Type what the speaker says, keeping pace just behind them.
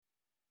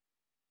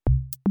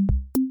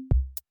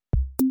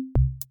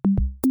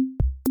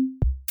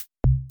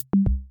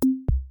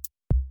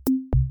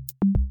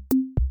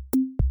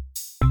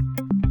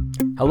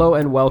Hello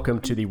and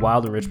welcome to the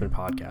Wild Enrichment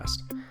Podcast.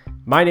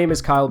 My name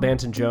is Kyle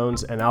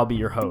Banton-Jones and I'll be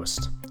your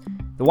host.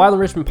 The Wild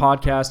Enrichment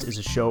Podcast is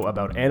a show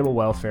about animal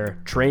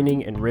welfare,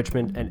 training,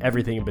 enrichment, and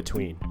everything in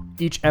between.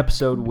 Each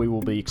episode we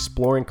will be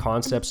exploring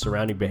concepts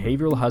surrounding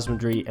behavioral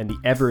husbandry and the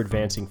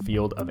ever-advancing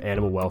field of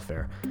animal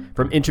welfare,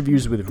 from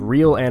interviews with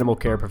real animal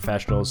care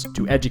professionals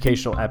to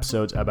educational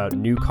episodes about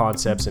new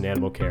concepts in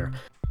animal care.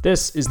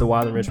 This is the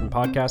Wild Enrichment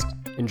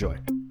Podcast. Enjoy.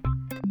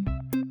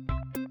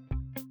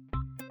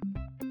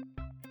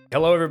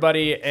 Hello,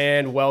 everybody,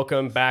 and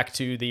welcome back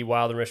to the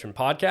Wild Enrichment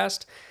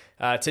Podcast.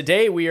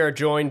 Today, we are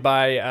joined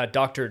by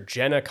Dr.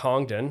 Jenna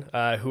Congdon,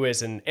 who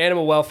is an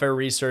animal welfare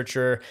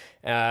researcher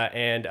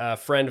and a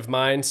friend of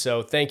mine.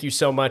 So thank you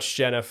so much,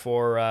 Jenna,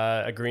 for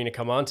agreeing to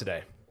come on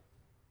today.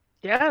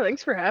 Yeah,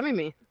 thanks for having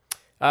me.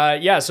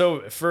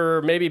 So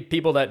for maybe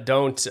people that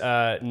don't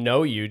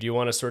know you, do you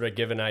want to sort of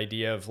give an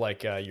idea of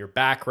like your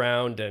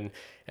background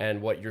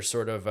and what you're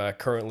sort of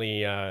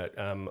currently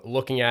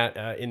looking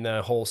at in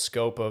the whole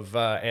scope of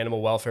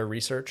animal welfare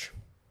research?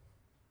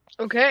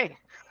 Okay.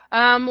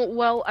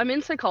 Well, I'm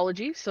in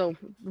psychology, so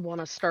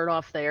want to start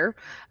off there.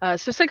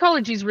 So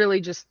psychology is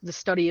really just the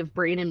study of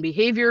brain and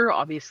behavior.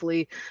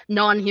 Obviously,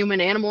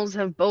 non-human animals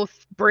have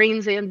both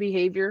brains and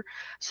behavior.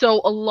 So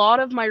a lot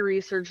of my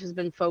research has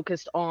been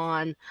focused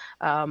on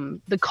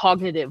the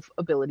cognitive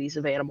abilities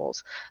of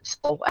animals.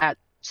 So at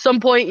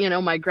some point,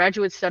 my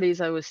graduate studies,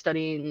 I was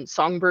studying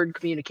songbird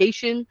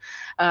communication,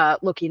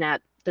 looking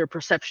at their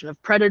perception of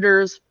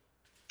predators,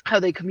 how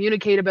they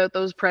communicate about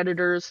those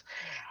predators.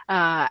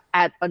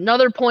 At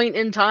another point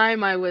in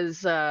time, I was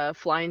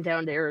flying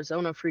down to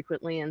Arizona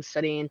frequently and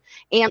studying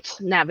ant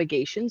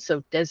navigation,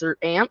 so desert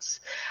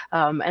ants,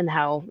 and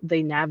how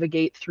they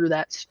navigate through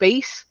that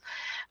space.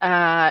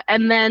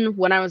 And then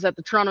when I was at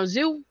the Toronto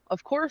Zoo,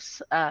 of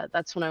course,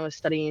 that's when I was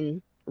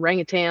studying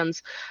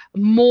orangutans,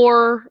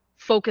 more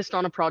focused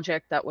on a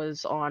project that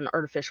was on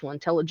artificial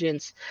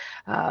intelligence,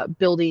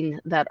 building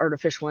that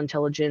artificial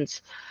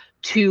intelligence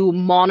to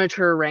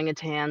monitor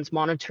orangutans,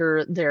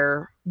 monitor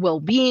their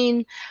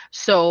well-being,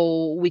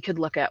 so we could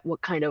look at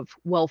what kind of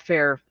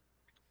welfare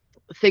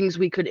things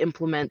we could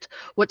implement,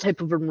 what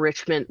type of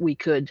enrichment we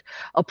could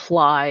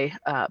apply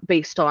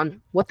based on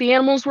what the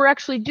animals were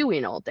actually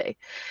doing all day.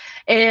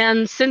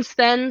 And since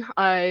then,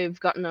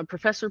 I've gotten a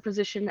professor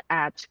position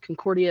at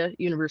Concordia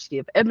University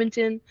of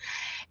Edmonton,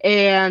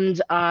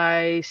 and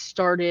I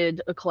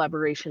started a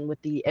collaboration with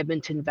the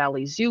Edmonton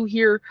Valley Zoo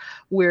here.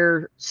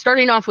 We're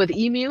starting off with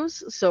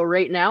emus. So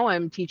right now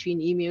I'm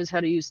teaching emus how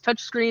to use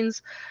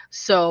touchscreens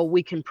so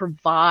we can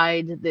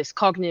provide this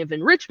cognitive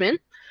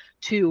enrichment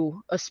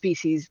to a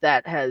species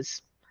that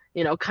has,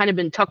 kind of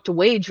been tucked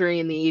away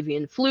during the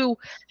avian flu,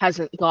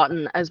 hasn't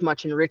gotten as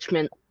much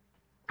enrichment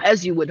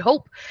as you would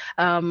hope.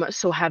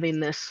 So having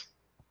this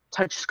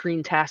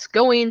touchscreen task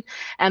going,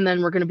 and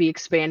then we're going to be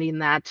expanding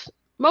that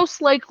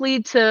most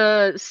likely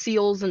to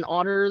seals and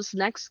otters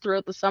next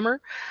throughout the summer,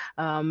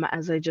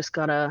 as I just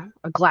got a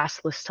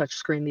glassless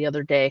touchscreen the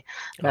other day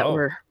that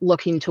we're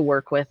looking to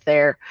work with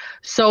there.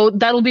 So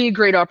that'll be a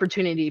great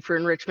opportunity for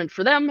enrichment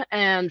for them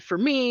and for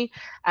me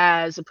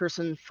as a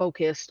person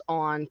focused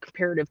on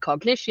comparative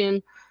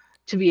cognition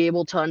to be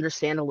able to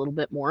understand a little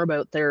bit more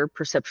about their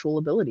perceptual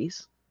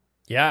abilities.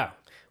 Yeah.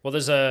 Well,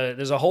 there's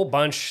a whole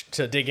bunch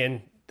to dig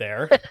in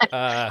there.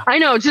 I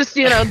know, just,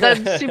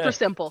 that's super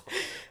simple.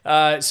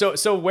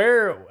 So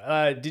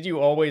where did you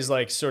always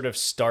like sort of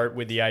start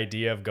with the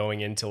idea of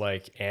going into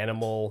like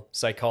animal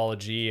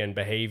psychology and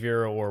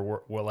behavior,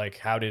 or like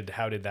how did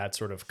that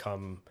sort of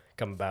come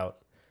about?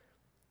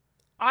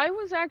 I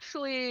was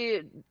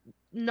actually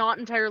not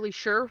entirely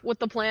sure what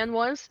the plan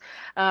was.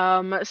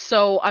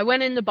 So I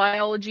went into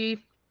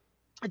biology.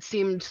 It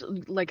seemed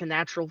like a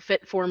natural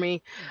fit for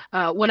me.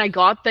 When I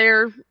got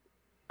there,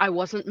 I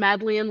wasn't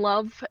madly in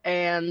love,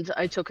 and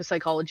I took a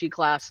psychology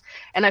class,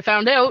 and I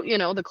found out,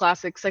 the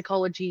classic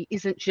psychology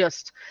isn't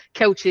just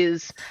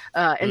couches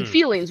and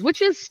feelings,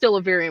 which is still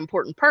a very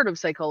important part of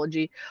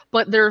psychology,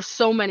 but there are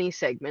so many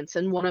segments,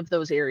 and one of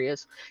those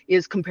areas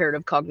is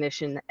comparative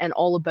cognition and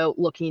all about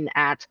looking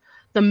at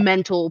the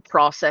mental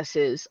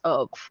processes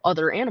of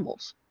other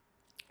animals,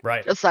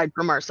 right, aside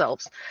from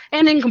ourselves,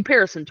 and in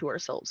comparison to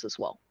ourselves as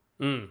well.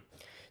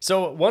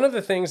 So one of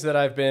the things that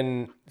I've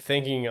been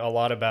thinking a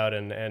lot about,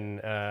 and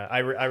I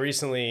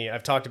recently,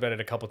 I've talked about it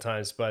a couple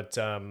times, but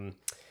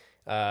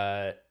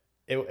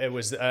it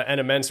was An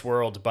Immense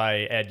World by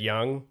Ed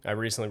Young. I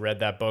recently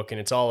read that book,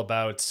 and it's all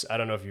about, I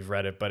don't know if you've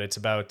read it, but it's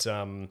about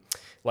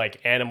like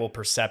animal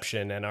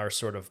perception and our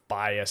sort of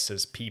bias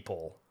as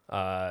people.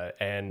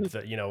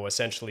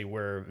 Essentially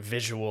we're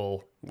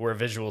a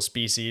visual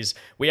species.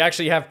 We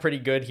actually have pretty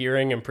good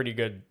hearing and pretty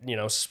good,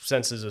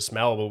 senses of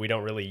smell, but we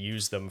don't really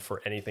use them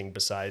for anything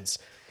besides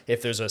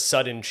if there's a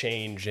sudden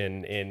change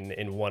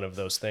in one of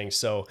those things.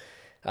 So,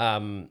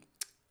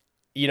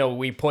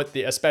 we put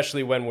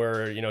especially when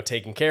we're,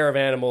 taking care of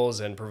animals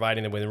and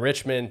providing them with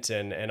enrichment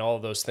and all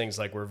of those things,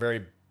 like we're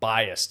very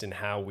biased in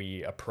how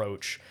we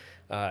approach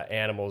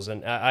animals.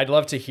 And I'd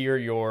love to hear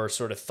your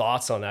sort of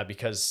thoughts on that,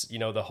 because,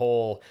 the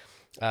whole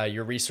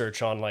your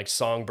research on like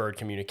songbird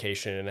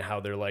communication and how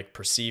they're like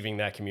perceiving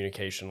that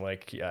communication.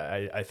 Like,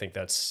 I think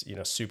that's,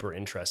 super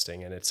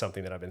interesting. And it's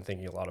something that I've been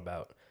thinking a lot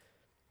about.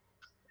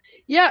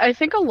 Yeah, I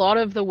think a lot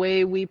of the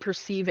way we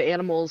perceive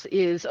animals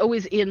is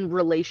always in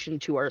relation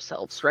to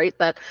ourselves, right?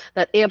 That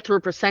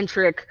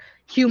anthropocentric,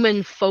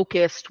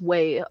 human-focused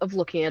way of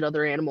looking at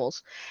other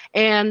animals.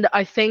 And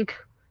I think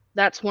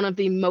that's one of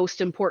the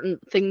most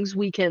important things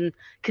we can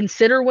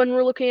consider when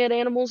we're looking at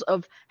animals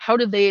of how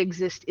do they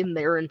exist in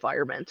their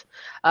environment.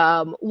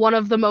 One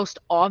of the most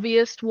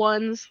obvious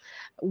ones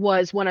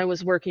was when I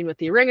was working with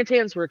the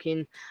orangutans,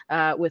 working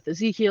with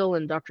Ezekiel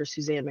and Dr.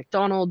 Suzanne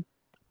McDonald.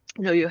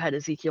 I know you had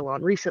Ezekiel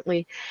on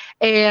recently,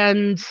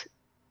 and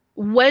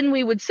when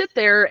we would sit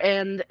there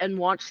and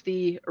watch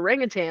the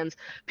orangutans,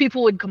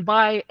 people would come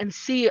by and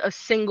see a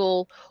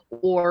single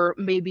or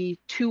maybe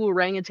two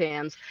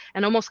orangutans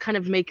and almost kind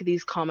of make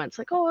these comments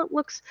like, "Oh, it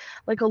looks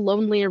like a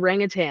lonely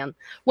orangutan,"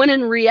 when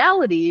in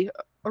reality,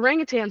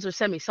 orangutans are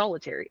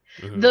semi-solitary.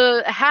 Mm-hmm.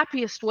 The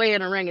happiest way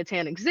an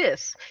orangutan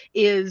exists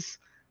is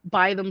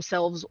by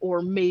themselves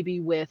or maybe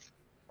with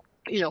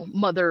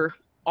mother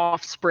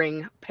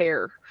offspring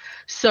pair.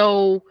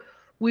 So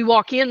we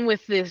walk in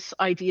with this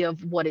idea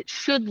of what it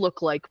should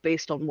look like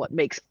based on what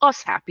makes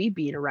us happy,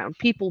 being around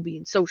people,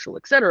 being social,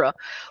 etc.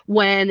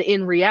 When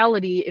in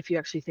reality, if you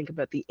actually think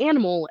about the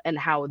animal and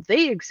how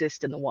they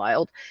exist in the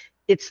wild,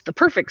 it's the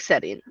perfect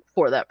setting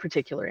for that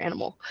particular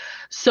animal.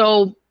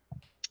 So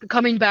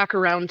coming back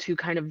around to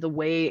kind of the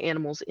way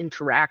animals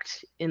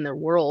interact in their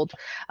world,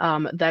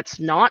 that's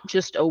not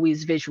just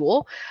always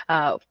visual,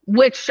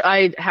 which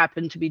I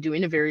happen to be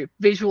doing a very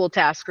visual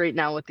task right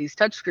now with these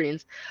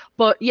touchscreens.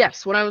 But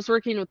yes, when I was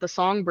working with the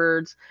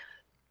songbirds,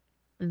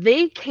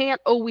 they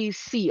can't always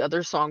see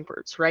other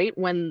songbirds, right?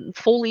 When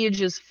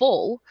foliage is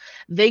full,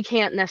 they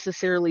can't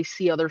necessarily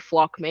see other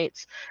flock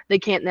mates. They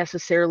can't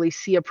necessarily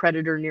see a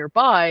predator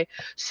nearby.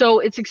 So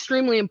it's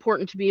extremely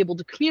important to be able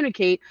to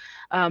communicate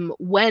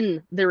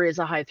when there is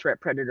a high threat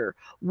predator,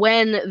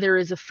 when there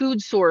is a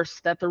food source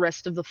that the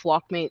rest of the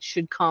flock mates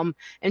should come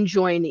and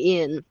join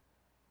in,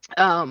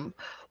 um,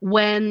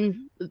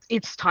 when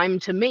it's time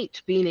to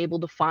mate, being able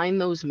to find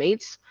those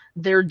mates.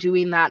 They're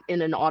doing that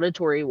in an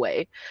auditory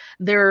way.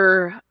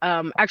 They're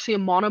actually a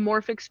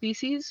monomorphic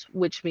species,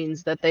 which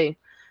means that they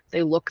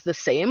look the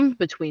same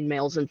between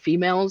males and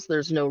females.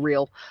 There's no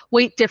real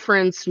weight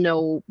difference,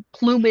 no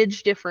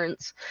plumage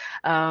difference.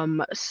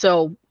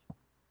 So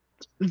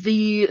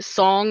the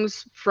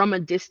songs from a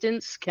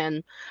distance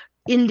can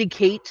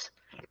indicate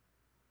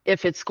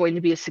if it's going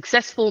to be a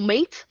successful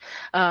mate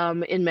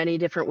in many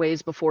different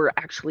ways before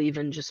actually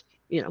even just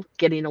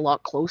getting a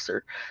lot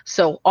closer.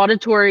 So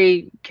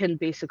auditory can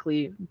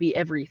basically be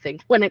everything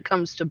when it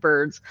comes to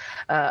birds,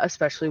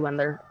 especially when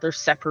they're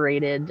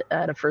separated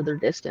at a further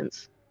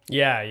distance.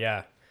 Yeah,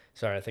 yeah.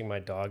 Sorry, I think my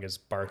dog is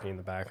barking in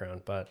the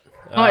background, but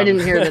Oh, I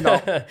didn't hear it at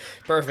all.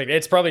 perfect.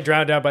 It's probably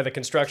drowned out by the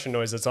construction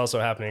noise that's also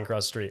happening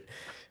across the street.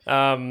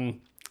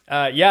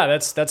 Yeah,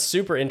 that's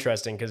super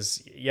interesting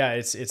because yeah,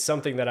 it's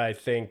something that I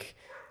think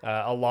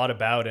a lot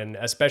about, and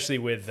especially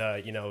with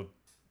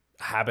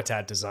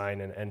habitat design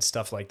and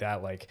stuff like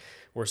that. Like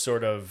we're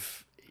sort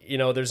of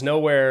there's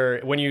nowhere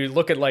when you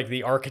look at like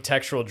the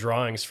architectural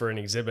drawings for an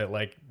exhibit,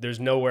 like there's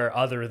nowhere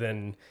other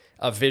than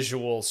a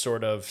visual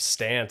sort of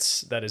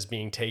stance that is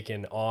being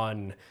taken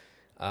on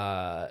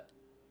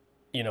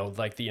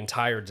like the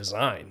entire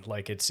design.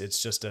 Like it's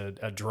just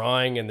a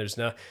drawing, and there's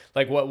no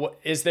like what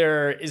is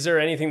there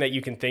anything that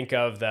you can think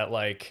of that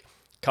like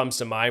comes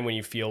to mind when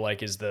you feel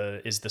like is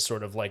the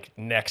sort of like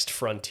next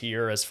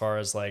frontier as far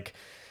as like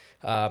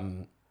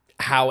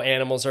how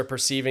animals are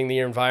perceiving the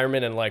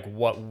environment and like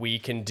what we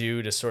can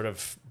do to sort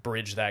of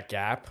bridge that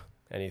gap?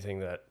 Anything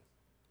that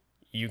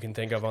you can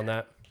think of on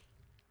that?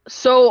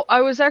 So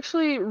I was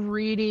actually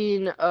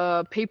reading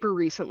a paper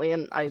recently,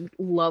 and I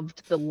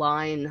loved the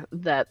line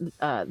that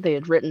they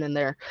had written in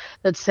there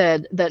that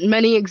said that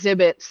many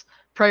exhibits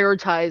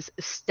prioritize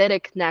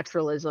aesthetic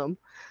naturalism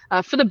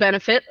for the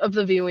benefit of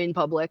the viewing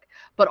public,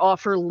 but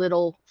offer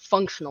little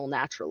functional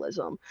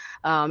naturalism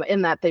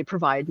in that they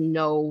provide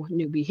no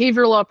new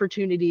behavioral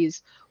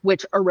opportunities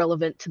which are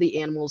relevant to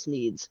the animal's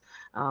needs.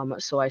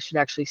 So I should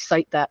actually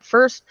cite that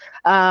first.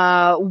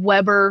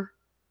 Weber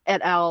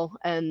et al.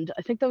 And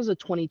I think that was a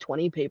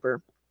 2020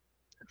 paper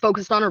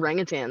focused on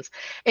orangutans,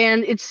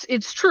 and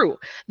it's true,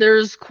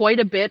 there's quite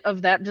a bit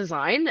of that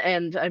design,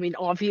 and I mean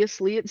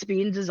obviously it's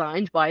being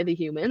designed by the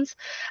humans.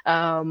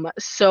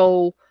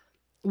 So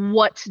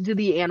what do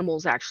the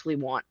animals actually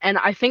want? And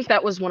I think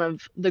that was one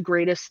of the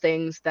greatest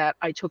things that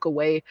I took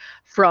away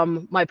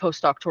from my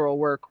postdoctoral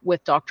work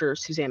with Dr.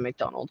 Suzanne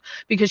McDonald,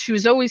 because she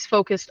was always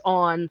focused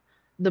on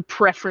the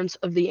preference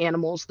of the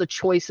animals, the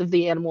choice of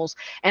the animals,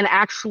 and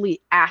actually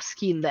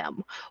asking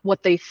them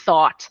what they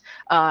thought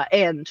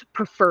and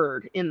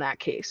preferred in that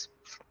case.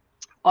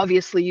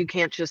 Obviously, you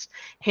can't just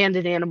hand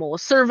an animal a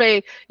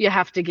survey. You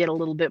have to get a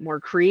little bit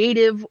more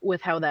creative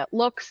with how that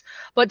looks,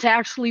 but to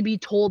actually be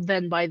told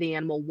then by the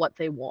animal what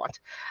they want.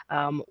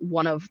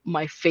 One of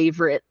my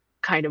favorite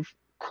kind of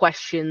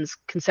questions,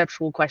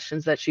 conceptual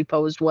questions that she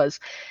posed was,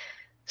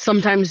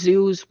 Sometimes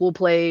zoos will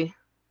play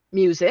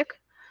music.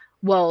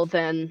 Well,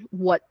 then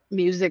what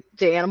music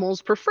do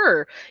animals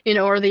prefer?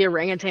 Are the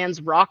orangutans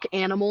rock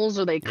animals?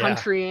 Are they Yeah.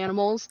 country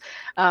animals?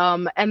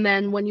 And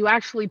then when you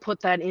actually put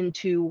that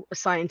into a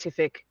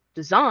scientific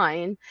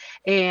design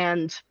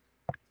and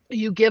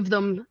you give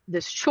them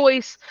this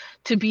choice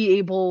to be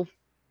able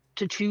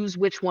to choose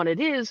which one it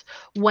is,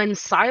 when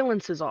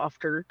silence is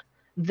offered,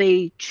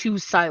 they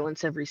choose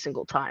silence every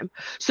single time.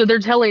 So they're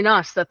telling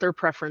us that their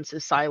preference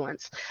is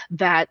silence,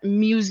 that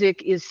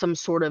music is some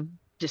sort of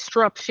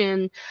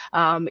disruption.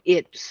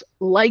 It's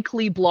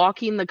likely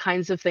blocking the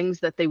kinds of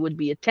things that they would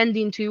be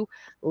attending to,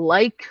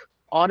 like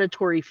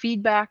auditory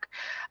feedback.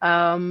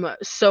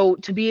 So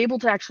to be able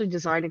to actually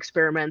design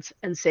experiments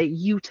and say,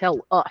 you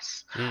tell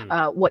us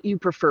Mm. what you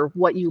prefer,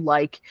 what you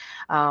like,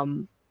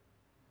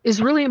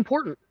 is really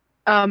important.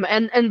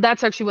 And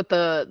that's actually what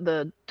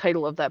the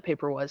title of that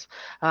paper was.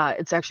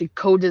 It's actually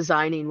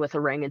co-designing with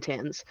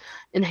orangutans,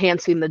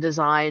 enhancing the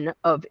design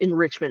of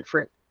enrichment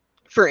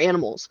for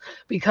animals,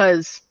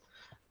 because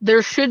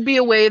there should be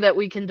a way that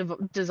we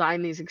can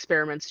design these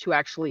experiments to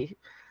actually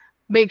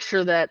make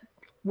sure that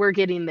we're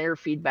getting their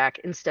feedback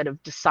instead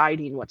of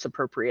deciding what's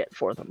appropriate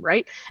for them,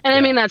 right? And I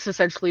Yeah. mean, that's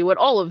essentially what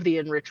all of the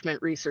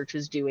enrichment research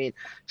is doing,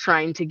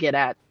 trying to get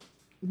at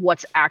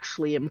what's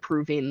actually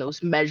improving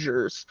those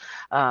measures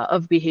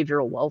of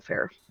behavioral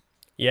welfare.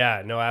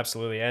 Yeah, no,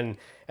 absolutely, and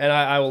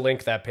I will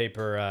link that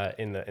paper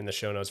in the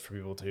show notes for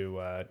people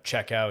to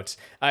check out.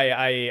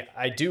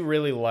 I do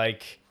really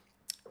like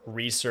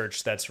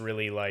research that's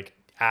really like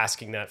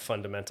asking that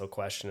fundamental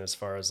question as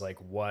far as like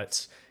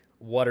what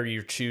are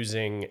you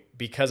choosing,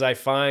 because I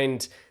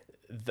find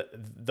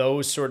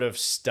those sort of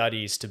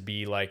studies to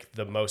be like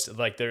the most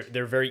like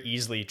they're very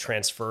easily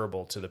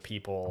transferable to the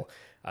people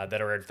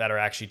that are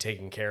actually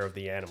taking care of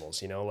the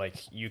animals. Like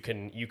you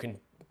can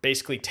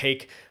basically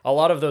take a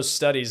lot of those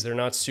studies. They're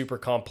not super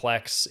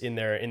complex in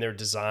their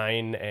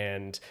design,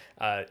 and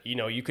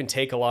you can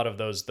take a lot of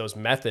those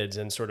methods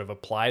and sort of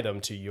apply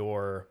them to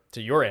your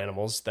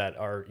animals that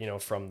are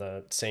from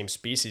the same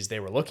species they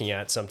were looking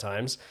at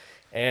sometimes,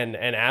 and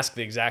ask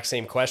the exact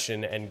same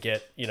question and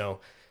get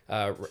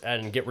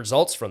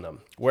results from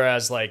them.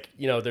 Whereas like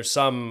there's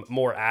some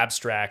more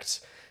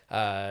abstract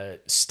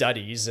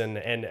studies,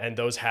 and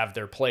those have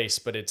their place,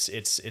 but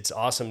it's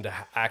awesome to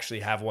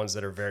actually have ones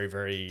that are very,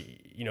 very,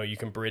 you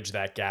can bridge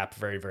that gap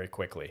very, very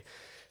quickly.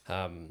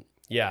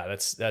 Yeah,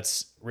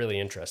 that's really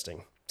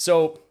interesting.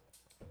 So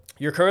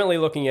you're currently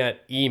looking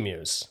at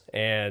emus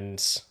and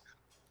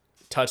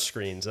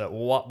touchscreens.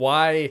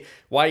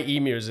 Why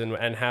emus,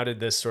 and how did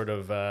this sort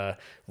of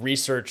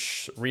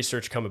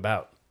research come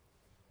about?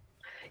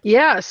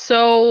 Yeah,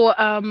 so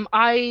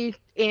I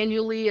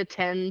annually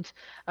attend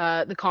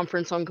the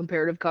Conference on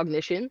Comparative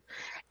Cognition.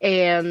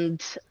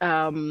 And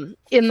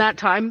in that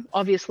time,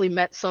 obviously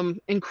met some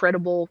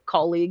incredible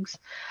colleagues.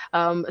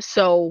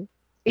 So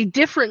a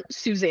different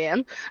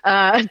Suzanne,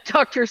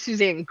 Dr.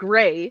 Suzanne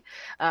Gray,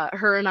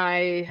 her and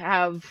I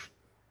have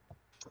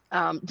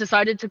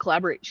decided to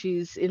collaborate.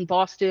 She's in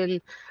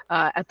Boston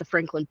at the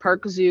Franklin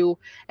Park Zoo,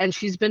 and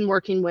she's been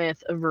working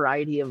with a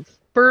variety of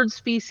bird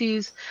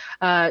species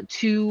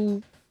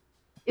to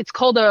it's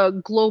called a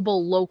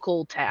global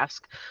local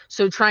task.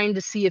 So trying to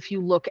see if you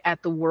look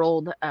at the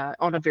world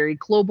on a very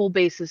global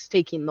basis,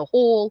 taking the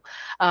whole,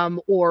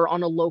 or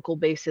on a local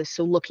basis.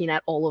 So looking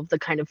at all of the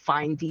kind of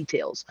fine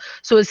details.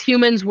 So as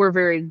humans, we're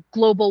very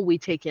global. We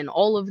take in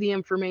all of the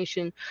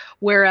information,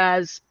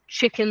 whereas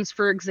chickens,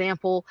 for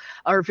example,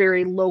 are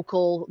very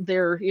local.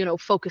 They're,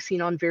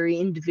 focusing on very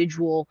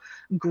individual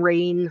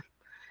grain,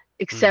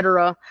 Mm.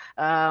 etc.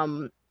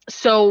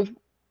 So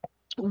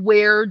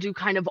where do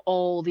kind of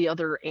all the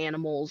other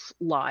animals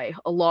lie?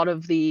 A lot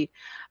of the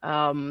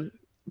um,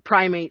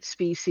 primate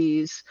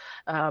species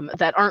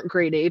that aren't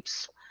great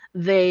apes,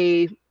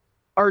 they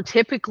are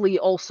typically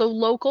also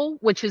local,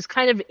 which is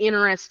kind of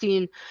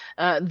interesting.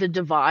 The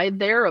divide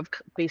there of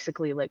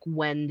basically like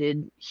when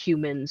did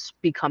humans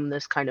become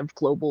this kind of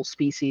global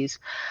species?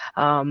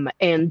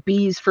 And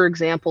bees, for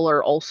example,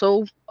 are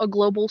also a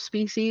global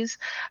species.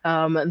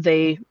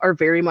 They are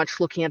very much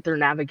looking at their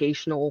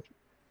navigational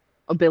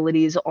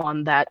abilities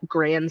on that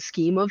grand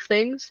scheme of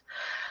things.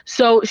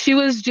 So she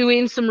was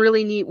doing some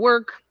really neat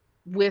work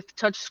with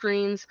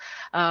touchscreens,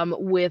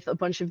 with a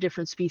bunch of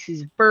different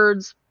species of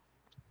birds.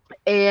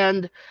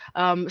 And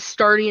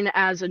starting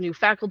as a new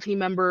faculty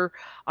member,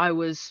 I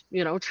was,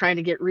 trying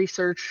to get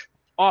research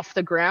off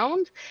the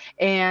ground.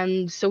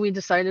 And so we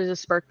decided to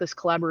spark this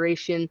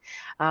collaboration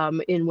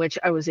in which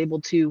I was able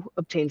to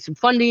obtain some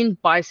funding,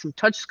 buy some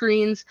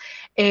touchscreens,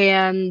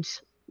 and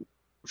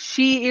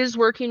she is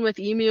working with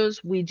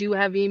emus. We do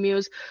have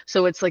emus,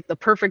 so it's like the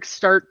perfect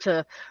start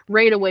to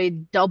right away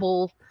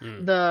double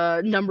Mm.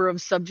 the number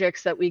of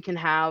subjects that we can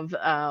have,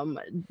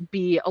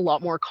 be a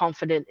lot more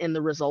confident in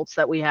the results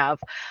that we have.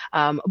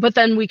 But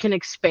then we can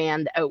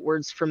expand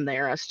outwards from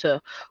there as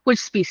to which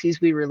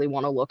species we really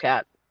want to look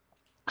at.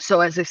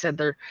 So as I said,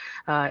 there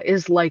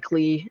is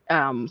likely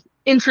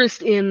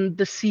interest in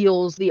the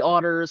seals, the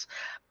otters,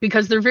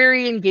 because they're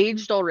very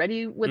engaged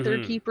already with their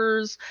Hmm.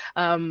 keepers.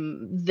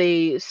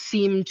 They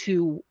seem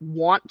to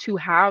want to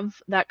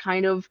have that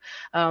kind of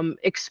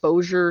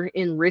exposure,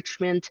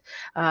 enrichment,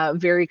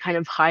 very kind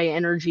of high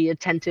energy,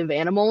 attentive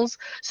animals.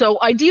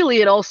 So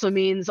ideally, it also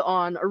means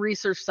on a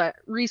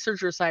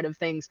researcher side of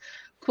things,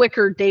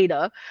 quicker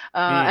data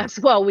Mm. as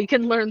well. We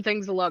can learn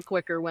things a lot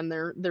quicker when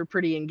they're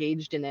pretty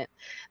engaged in it.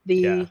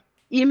 Yeah. The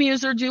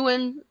emus are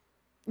doing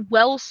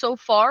well so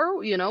far.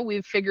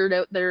 We've figured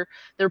out their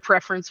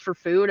preference for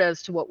food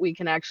as to what we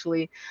can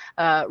actually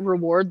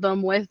reward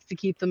them with to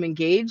keep them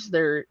engaged.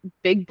 They're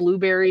big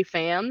blueberry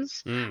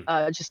fans.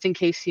 Mm. Just in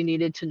case you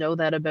needed to know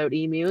that about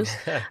emus,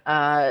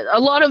 a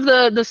lot of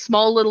the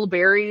small little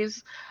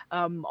berries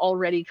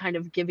already kind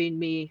of giving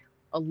me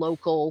a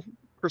local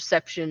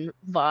perception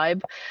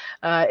vibe,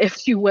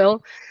 if you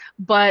will.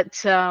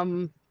 But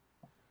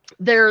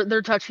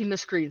they're touching the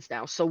screens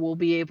now, so we'll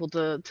be able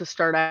to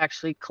start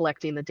actually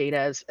collecting the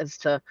data as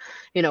to,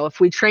 if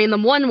we train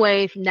them one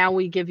way, now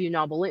we give you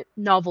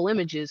novel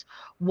images.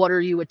 What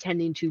are you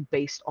attending to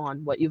based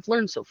on what you've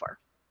learned so far?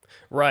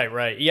 Right,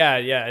 right. Yeah,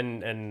 yeah,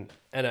 and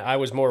I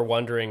was more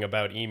wondering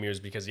about emus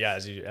because yeah,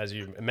 as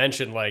you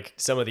mentioned, like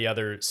some of the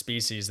other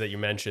species that you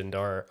mentioned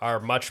are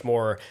much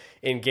more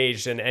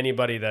engaged than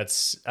anybody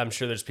that's I'm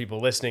sure there's people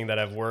listening that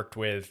have worked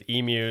with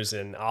emus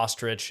and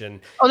ostrich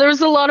Oh, there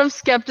was a lot of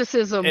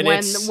skepticism and when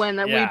it's when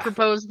we yeah.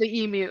 proposed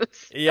the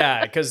emus.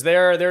 Yeah, because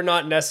they're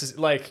not necessary.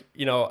 Like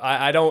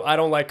I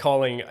don't like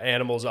calling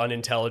animals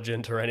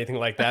unintelligent or anything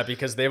like that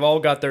because they've all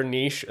got their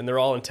niche and they're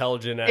all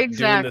intelligent at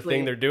doing the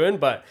thing Exactly. they're doing.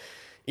 But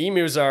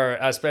emus are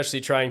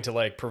especially trying to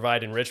like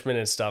provide enrichment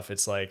and stuff.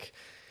 It's like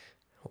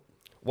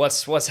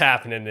what's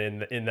happening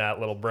in that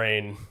little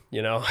brain,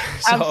 you know?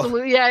 So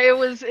Absolutely. Yeah, it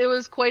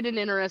was quite an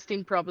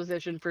interesting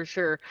proposition for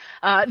sure.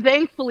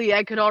 Thankfully,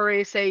 I could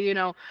already say,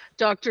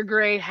 Dr.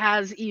 Gray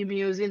has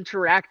emus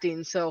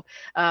interacting, so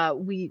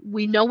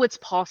we know it's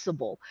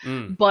possible.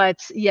 mm, But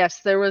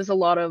yes, there was a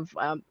lot of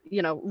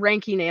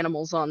ranking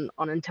animals on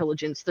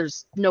intelligence.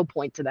 There's no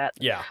point to that.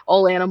 yeah,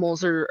 All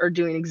animals are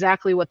doing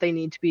exactly what they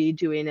need to be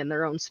doing in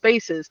their own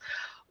spaces.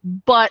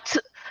 But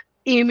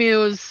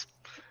emus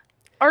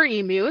are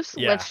emus.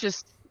 yeah, Let's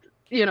just,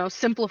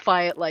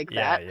 simplify it like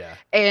yeah, that. yeah,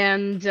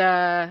 And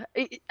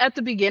at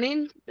the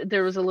beginning,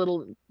 there was a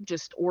little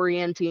just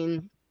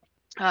orienting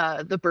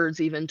the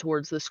birds even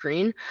towards the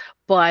screen.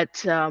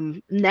 But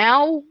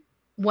now,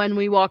 when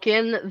we walk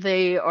in,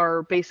 they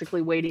are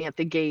basically waiting at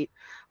the gate,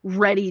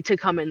 ready to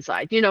come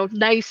inside.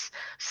 Nice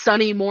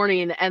sunny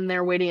morning, and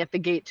they're waiting at the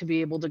gate to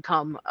be able to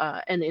come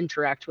and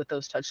interact with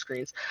those touch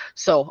screens.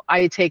 So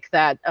I take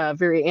that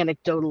very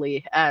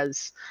anecdotally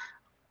as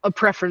a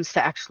preference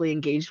to actually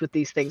engage with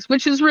these things,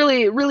 which is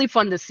really, really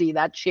fun to see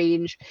that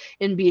change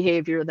in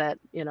behavior that,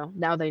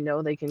 now they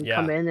know they can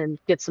come yeah. in and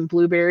get some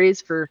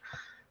blueberries for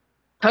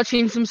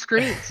touching some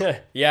screens.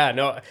 Yeah,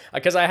 no,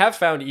 because I have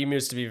found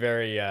emus to be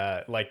very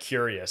like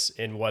curious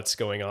in what's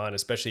going on,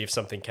 especially if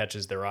something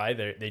catches their eye.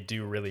 They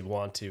do really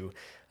want to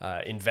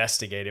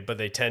investigate it, but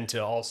they tend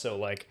to also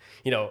like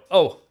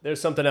oh,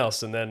 there's something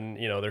else, and then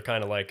they're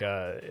kind of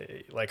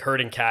like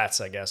herding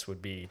cats, I guess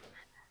would be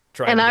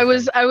trying And to I get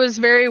was them. I was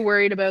very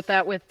worried about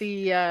that with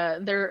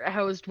they're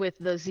housed with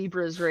the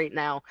zebras right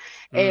now.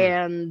 Mm,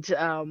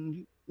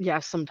 And yeah,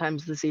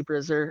 sometimes the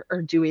zebras are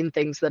doing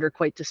things that are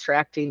quite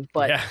distracting.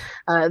 But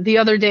yeah. the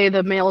other day,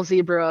 the male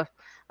zebra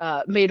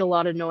made a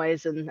lot of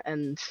noise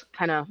and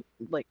kind of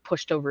like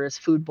pushed over his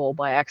food bowl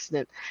by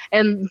accident.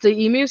 And the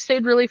emu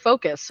stayed really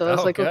focused. So I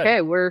was Oh, like, good.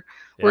 okay, we're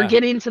Yeah.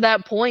 getting to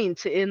that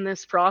point in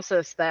this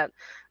process that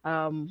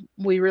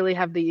we really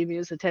have the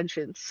emu's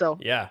attention. So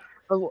Yeah.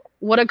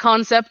 what a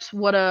concept.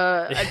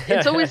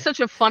 It's always such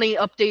a funny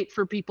update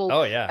for people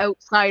Oh, yeah.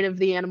 outside of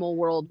the animal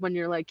world when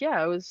you're like, yeah,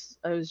 I was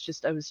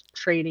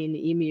training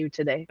emu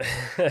today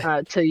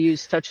to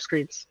use touch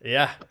screens.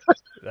 Yeah,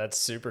 that's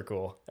super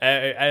cool.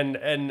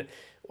 And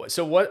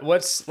so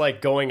what's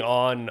like going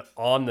on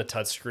the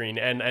touchscreen,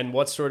 and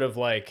what sort of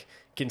like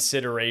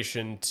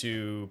consideration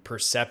to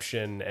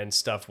perception and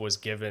stuff was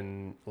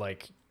given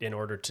like in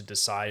order to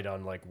decide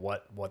on like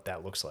what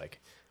that looks like.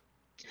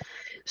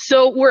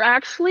 So we're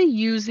actually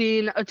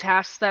using a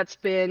task that's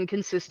been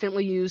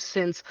consistently used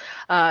since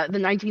the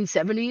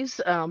 1970s,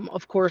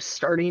 of course,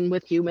 starting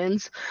with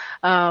humans.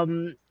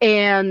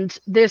 And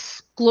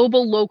this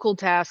global local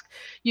task,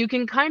 you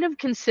can kind of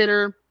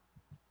consider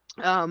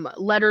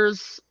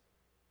letters.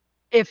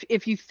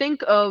 If you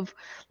think of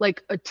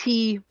like a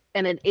T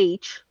and an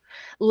H,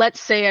 let's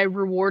say I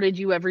rewarded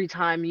you every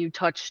time you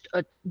touched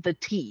the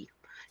T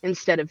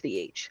instead of the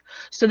H.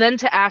 So then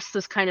to ask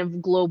this kind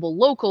of global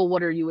local,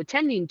 what are you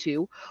attending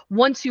to?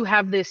 Once you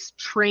have this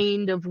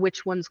trained of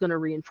which one's going to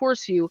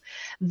reinforce you,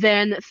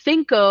 then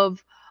think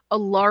of a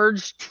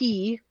large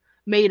T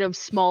made of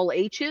small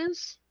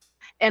H's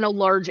and a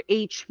large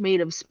H made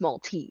of small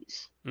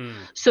T's. Mm,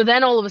 So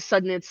then all of a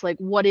sudden it's like,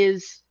 what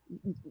is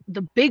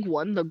the big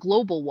one, the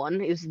global one,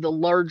 is the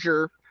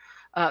larger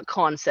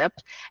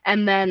concept,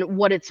 and then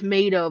what it's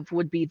made of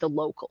would be the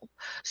local.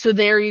 So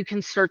there you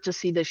can start to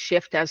see the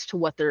shift as to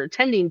what they're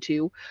attending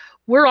to.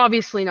 We're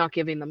obviously not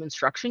giving them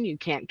instruction. You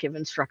can't give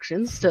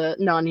instructions to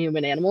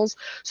non-human animals.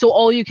 So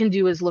all you can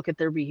do is look at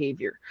their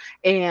behavior.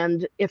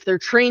 And if they're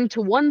trained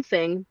to one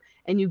thing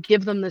and you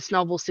give them this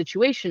novel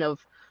situation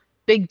of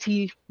big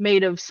T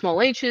made of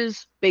small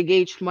h's, big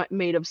H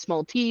made of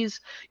small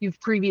t's, you've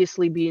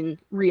previously been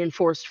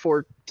reinforced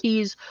for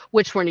t's,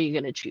 which one are you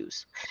going to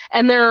choose?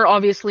 And there are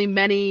obviously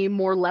many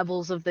more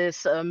levels of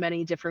this,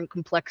 many different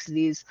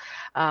complexities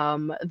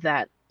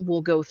that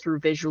we'll go through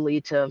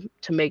visually to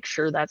make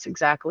sure that's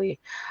exactly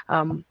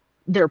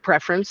their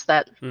preference,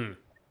 that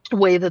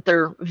way that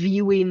they're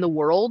viewing the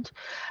world.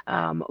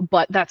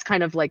 But that's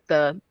kind of like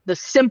the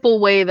simple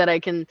way that I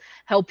can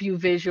help you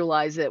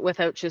visualize it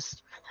without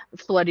just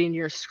flooding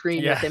your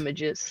screen with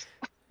images.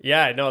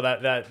 Yeah, no,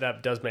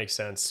 that does make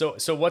sense.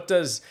 So what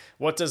does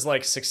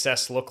like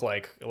success look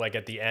like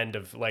at the end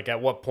of, like,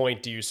 at what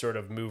point do you sort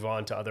of move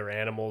on to other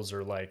animals,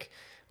 or like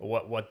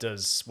what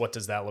does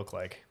that look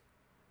like?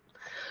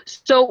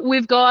 So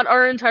we've got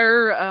our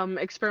entire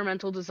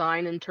experimental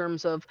design in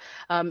terms of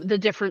the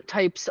different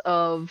types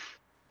of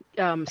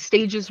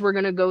stages we're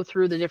going to go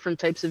through, the different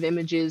types of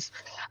images.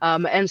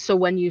 And so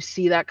when you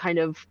see that kind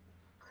of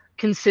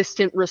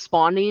consistent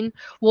responding,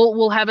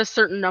 we'll have a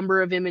certain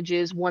number of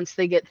images. Once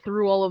they get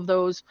through all of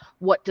those,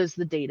 what does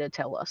the data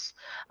tell us?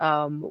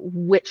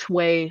 Which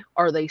way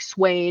are they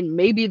swaying?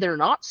 Maybe they're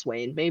not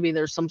swaying. Maybe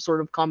there's some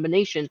sort of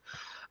combination.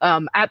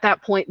 At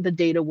that point, the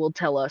data will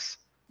tell us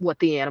what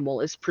the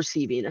animal is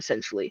perceiving,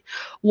 essentially.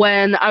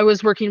 When I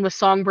was working with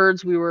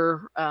songbirds, we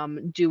were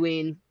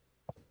doing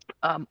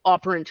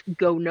operant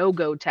go no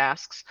go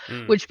tasks,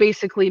 which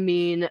basically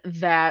mean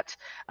that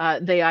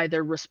they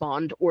either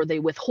respond or they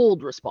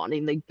withhold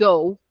responding. They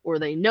go or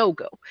they no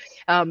go.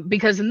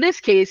 Because in this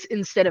case,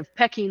 instead of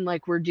pecking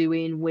like we're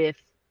doing with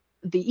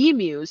the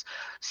emus,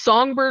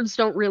 songbirds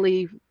don't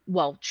really,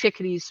 well,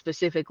 chickadees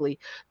specifically,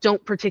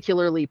 don't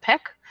particularly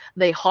peck.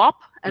 They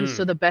hop. And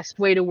so the best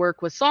way to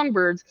work with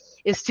songbirds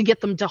is to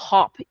get them to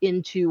hop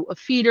into a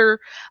feeder.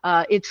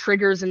 It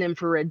triggers an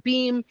infrared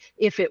beam.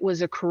 If it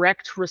was a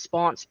correct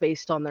response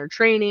based on their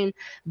training,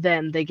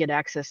 then they get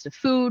access to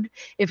food.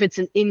 If it's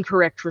an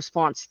incorrect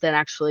response, then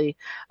actually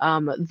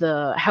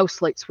the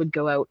house lights would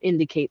go out,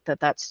 indicate that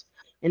that's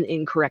an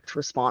incorrect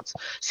response.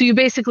 So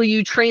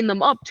you train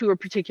them up to a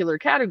particular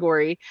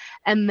category,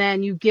 and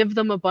then you give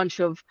them a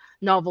bunch of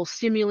novel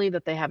stimuli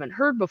that they haven't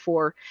heard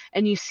before,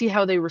 and you see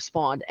how they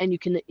respond, and you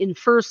can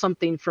infer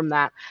something from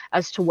that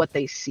as to what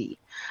they see,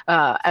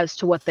 as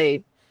to what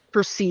they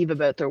perceive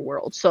about their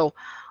world. So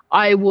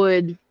I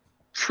would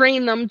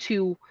train them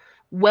to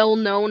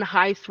well-known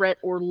high threat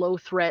or low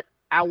threat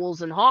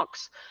owls and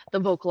hawks, the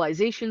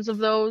vocalizations of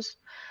those.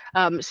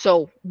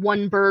 So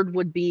one bird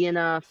would be in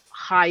a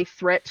high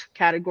threat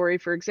category,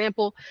 for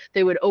example.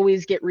 They would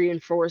always get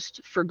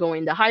reinforced for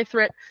going to high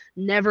threat,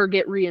 never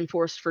get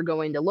reinforced for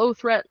going to low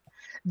threat.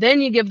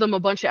 Then you give them a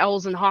bunch of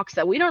owls and hawks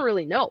that we don't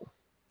really know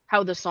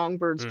how the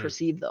songbirds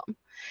perceive them.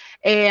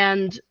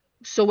 And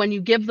so when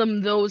you give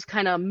them those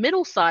kind of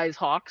middle-sized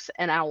hawks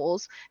and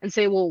owls and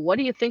say, well, what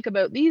do you think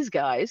about these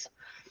guys?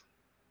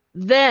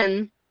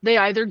 Then they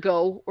either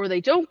go or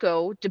they don't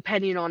go,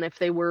 depending on if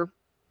they were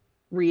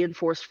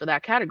reinforced for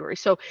that category.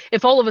 So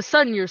if all of a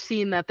sudden you're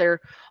seeing that they're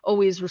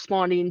always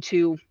responding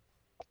to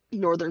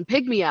northern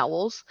pygmy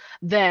owls,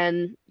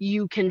 then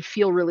you can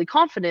feel really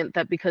confident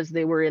that because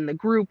they were in the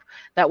group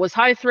that was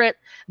high threat,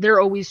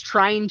 they're always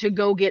trying to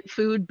go get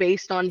food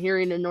based on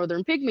hearing a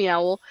northern pygmy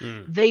owl.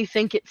 They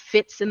think it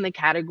fits in the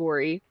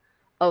category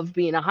of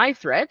being a high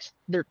threat.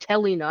 They're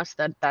telling us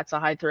that that's a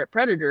high threat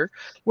predator.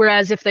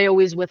 Whereas if they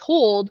always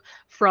withhold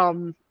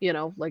from,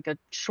 like a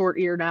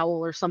short-eared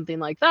owl or something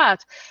like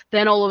that,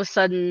 then all of a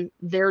sudden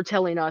they're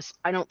telling us,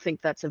 I don't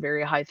think that's a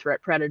very high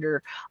threat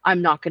predator.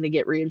 I'm not going to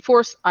get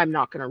reinforced. I'm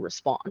not going to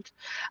respond.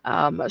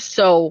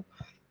 So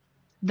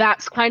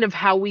that's kind of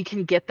how we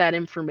can get that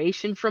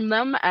information from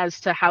them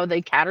as to how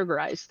they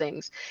categorize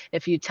things.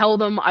 If you tell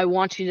them, I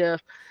want you to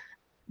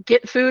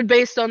get food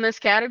based on this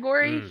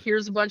category,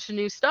 here's a bunch of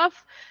new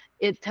stuff,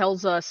 it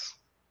tells us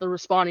the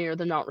responding or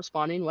the not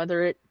responding,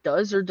 whether it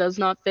does or does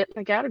not fit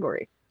in the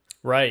category.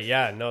 Right.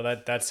 Yeah. No,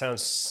 that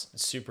sounds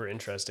super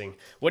interesting.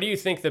 What do you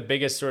think the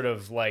biggest sort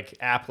of like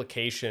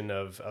application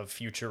of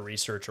future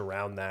research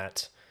around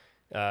that,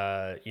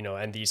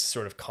 and these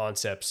sort of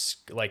concepts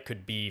like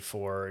could be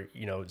for,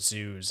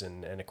 zoos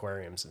and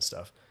aquariums and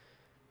stuff?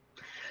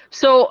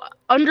 So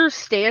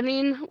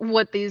understanding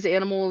what these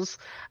animals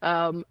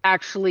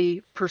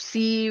actually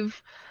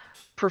perceive,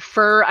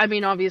 prefer. I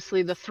mean,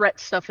 obviously the threat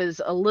stuff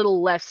is a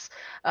little less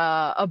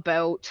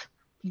about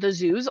the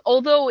zoos,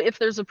 although if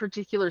there's a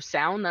particular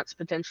sound that's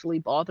potentially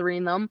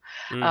bothering them.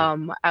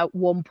 At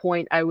one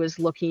point I was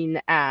looking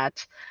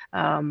at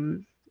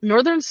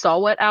northern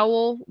saw-whet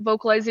owl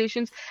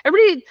vocalizations.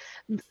 Everybody,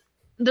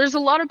 there's a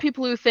lot of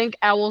people who think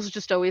owls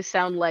just always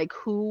sound like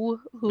who,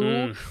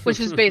 which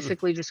is Mm.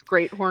 basically just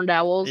great horned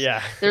owls.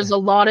 Yeah. There's a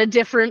lot of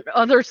different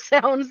other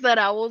sounds that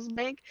owls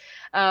make.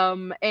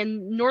 And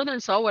northern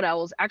saw-whet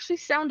owls actually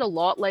sound a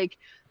lot like,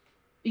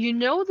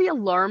 the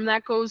alarm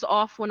that goes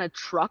off when a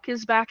truck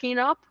is backing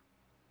up?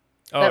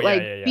 Oh That yeah,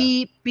 like yeah, yeah.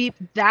 beep beep,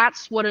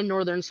 that's what a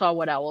northern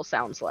saw-whet owl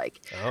sounds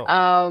like.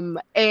 Oh.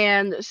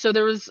 And so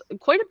there was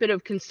quite a bit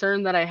of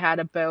concern that I had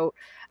about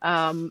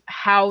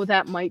how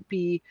that might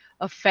be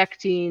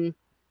affecting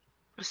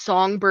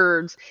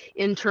songbirds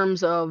in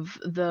terms of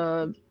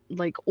the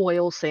like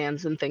oil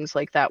sands and things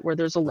like that, where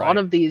there's a lot Right.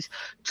 of these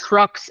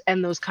trucks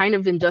and those kind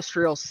of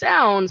industrial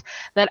sounds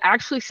that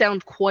actually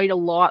sound quite a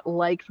lot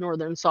like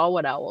northern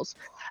saw-whet owls.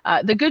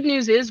 The good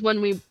news is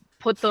when we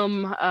put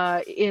them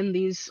in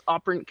these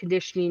operant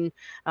conditioning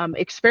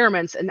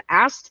experiments and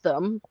asked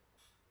them,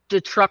 the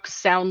trucks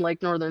sound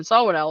like northern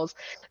saw-whet owls.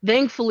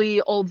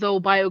 Thankfully, although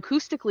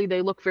bioacoustically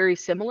they look very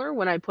similar,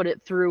 when I put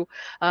it through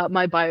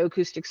my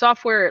bioacoustic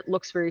software, it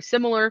looks very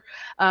similar.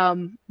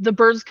 The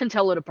birds can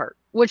tell it apart,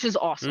 which is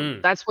awesome.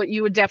 Mm. That's what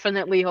you would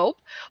definitely hope.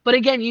 But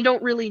again, you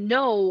don't really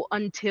know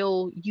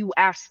until you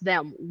ask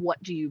them,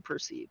 what do you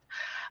perceive?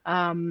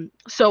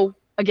 So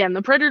again,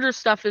 the predator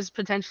stuff is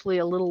potentially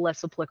a little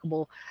less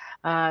applicable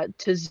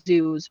to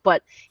zoos.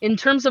 But in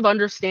terms of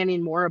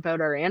understanding more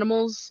about our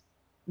animals,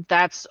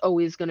 that's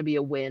always going to be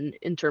a win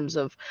in terms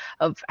of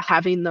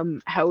having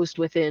them housed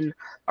within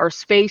our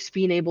space,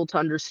 being able to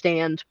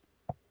understand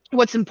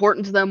what's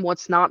important to them,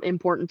 what's not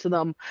important to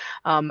them,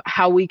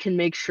 how we can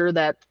make sure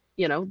that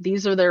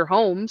these are their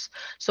homes.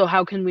 So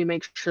how can we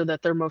make sure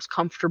that they're most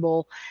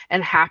comfortable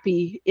and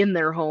happy in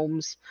their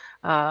homes,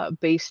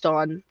 based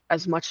on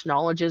as much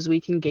knowledge as we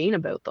can gain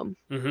about them.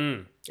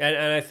 Mm-hmm.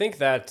 And I think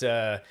that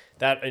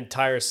that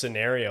entire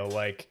scenario,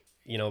 like,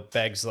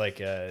 begs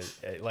like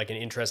like an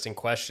interesting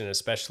question,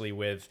 especially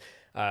with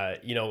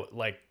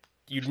like,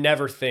 you'd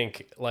never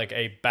think like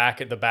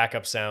the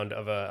backup sound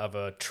of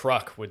a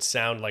truck would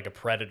sound like a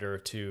predator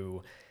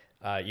to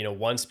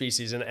one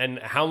species, and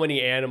how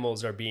many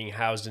animals are being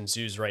housed in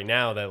zoos right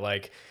now that,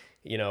 like,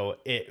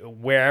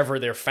 wherever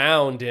they're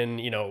found in,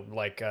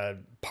 like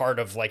part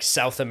of like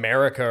South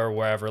America or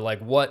wherever, like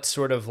what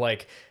sort of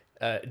like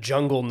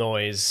jungle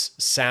noise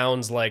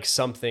sounds like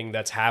something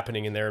that's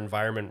happening in their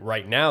environment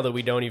right now that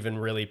we don't even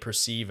really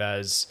perceive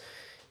as,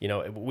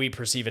 we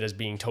perceive it as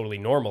being totally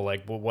normal.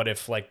 Like, well, what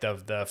if like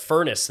the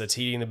furnace that's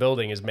heating the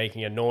building is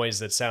making a noise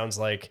that sounds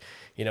like,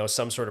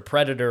 some sort of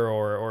predator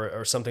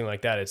or something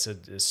like that? It's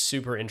a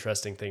super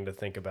interesting thing to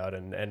think about,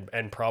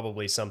 and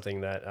probably something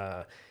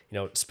that,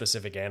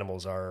 specific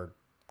animals are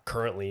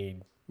currently,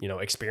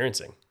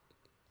 experiencing.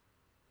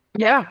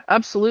 Yeah,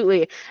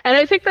 absolutely. And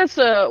I think that's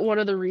one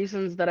of the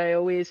reasons that I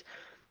always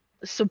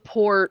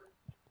support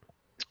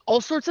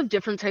all sorts of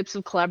different types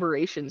of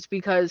collaborations,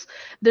 because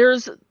there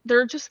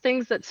are just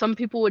things that some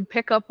people would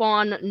pick up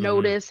on, Mm-hmm.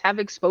 notice, have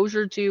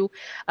exposure to,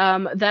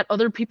 that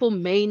other people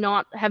may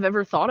not have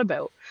ever thought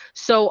about.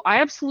 So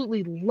I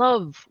absolutely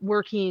love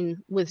working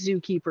with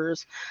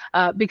zookeepers,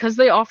 because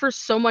they offer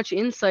so much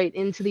insight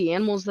into the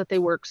animals that they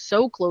work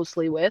so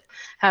closely with,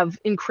 have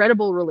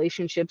incredible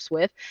relationships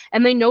with,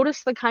 and they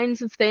notice the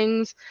kinds of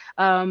things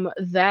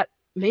that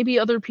maybe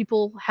other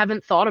people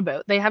haven't thought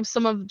about. They have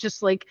some of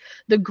just like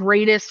the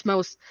greatest,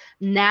 most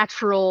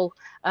natural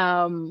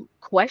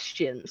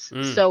questions.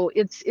 Mm. So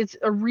it's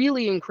a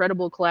really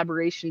incredible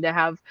collaboration to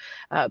have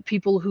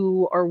people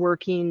who are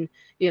working,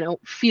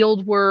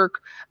 field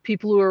work,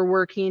 people who are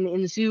working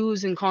in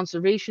zoos and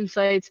conservation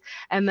sites,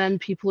 and then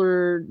people who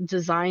are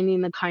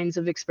designing the kinds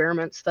of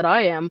experiments that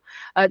I am,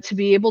 to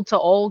be able to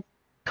all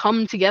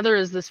come together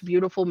as this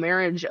beautiful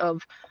marriage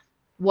of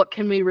what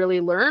can we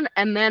really learn,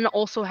 and then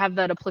also have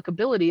that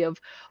applicability of,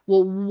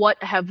 well,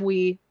 what have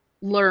we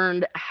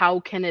learned, how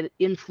can it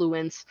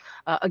influence,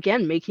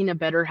 again, making a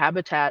better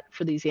habitat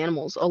for these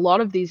animals. A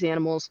lot of these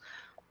animals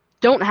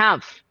don't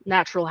have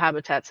natural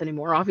habitats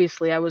anymore.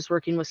 Obviously, I was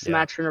working with Yeah.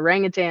 Sumatran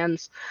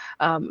orangutans,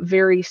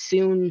 very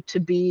soon to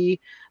be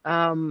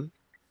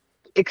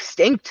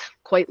extinct,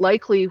 quite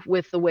likely,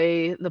 with the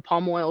way the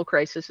palm oil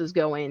crisis is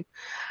going.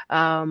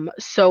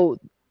 So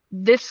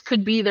this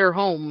could be their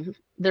home,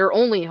 their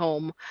only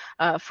home,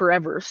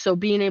 forever. So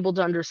being able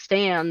to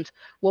understand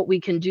what we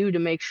can do to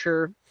make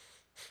sure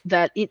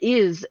that it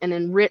is an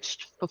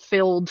enriched,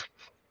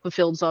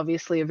 fulfilled's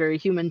obviously a very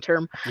human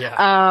term,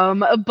 Yeah.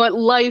 but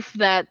life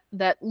that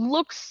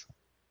looks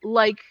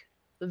like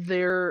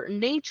their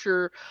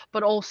nature,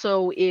 but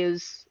also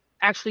is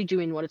actually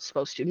doing what it's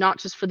supposed to, not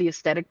just for the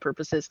aesthetic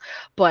purposes,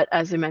 but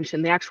as I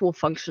mentioned, the actual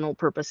functional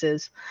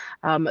purposes,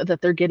 that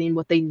they're getting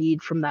what they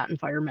need from that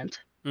environment.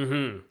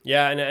 Mm-hmm.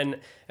 Yeah, and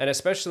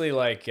especially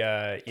like,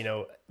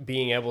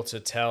 being able to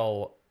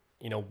tell,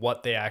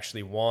 what they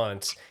actually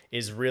want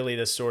is really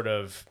the sort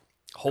of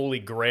holy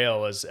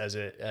grail as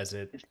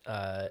it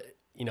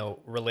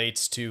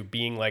relates to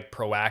being like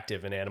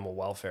proactive in animal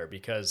welfare,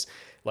 because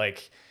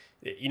like,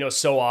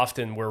 so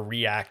often we're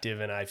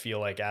reactive, and I feel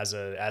like as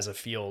a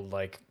field,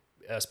 like,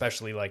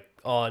 especially like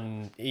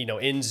on,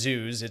 in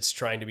zoos, it's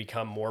trying to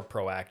become more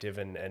proactive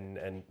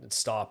and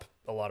stop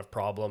a lot of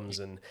problems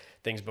and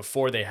things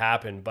before they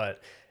happen.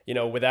 But,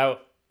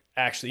 without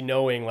actually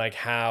knowing like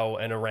how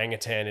an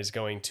orangutan is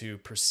going to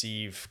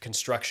perceive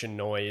construction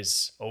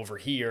noise over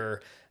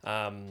here,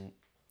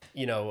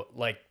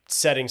 like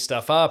setting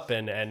stuff up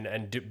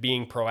and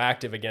being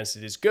proactive against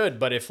it is good.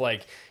 But if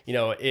like,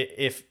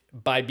 if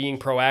by being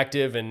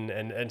proactive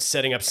and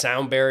setting up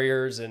sound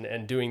barriers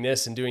and doing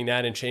this and doing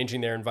that and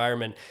changing their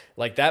environment,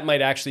 like that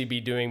might actually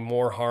be doing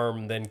more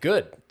harm than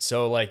good.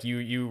 So like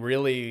you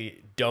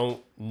really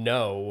don't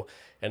know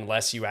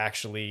unless you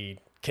actually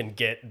can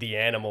get the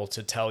animal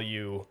to tell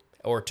you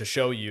or to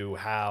show you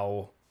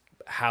how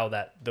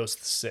those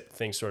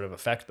things sort of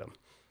affect them.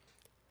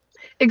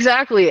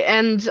 Exactly.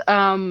 And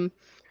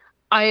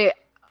I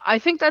I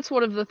think that's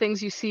one of the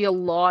things you see a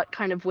lot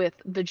kind of with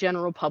the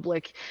general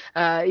public.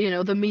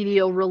 The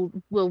media will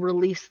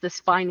release this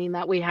finding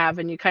that we have,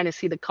 and you kind of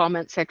see the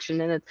comment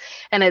section,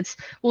 and it's,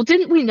 well,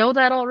 didn't we know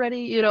that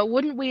already?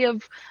 Wouldn't we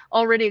have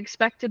already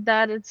expected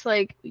that? It's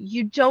like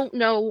you don't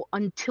know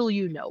until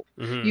you know.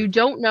 Mm-hmm. You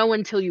don't know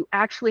until you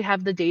actually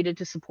have the data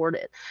to support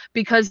it,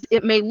 because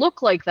it may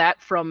look like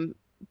that from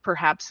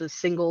perhaps a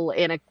single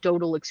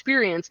anecdotal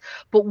experience,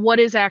 but what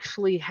is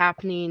actually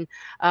happening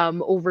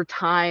over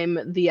time,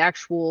 the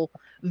actual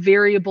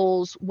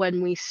variables,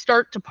 when we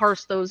start to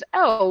parse those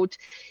out,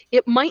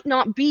 it might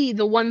not be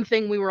the one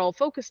thing we were all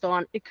focused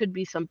on. It could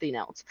be something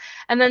else.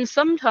 And then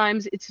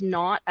sometimes it's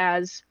not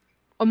as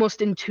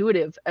almost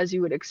intuitive as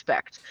you would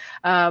expect.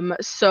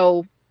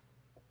 So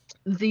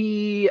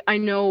I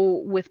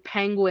know with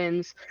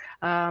penguins,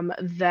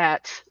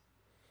 that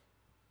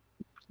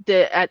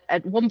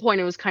at one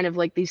point it was kind of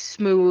like these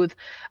smooth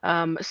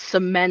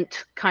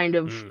cement kind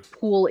of Mm.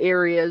 pool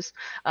areas,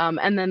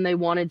 and then they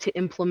wanted to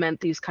implement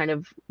these kind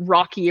of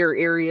rockier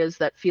areas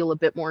that feel a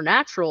bit more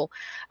natural.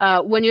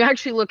 When you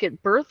actually look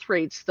at birth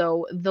rates,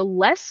 though, the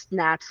less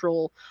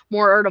natural,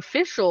 more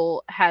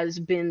artificial has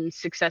been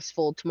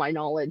successful, to my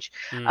knowledge.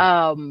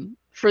 Mm.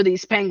 For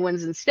these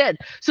penguins instead.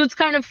 So it's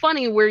kind of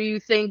funny where you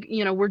think,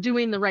 we're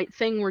doing the right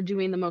thing, we're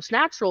doing the most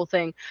natural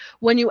thing.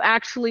 When you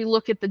actually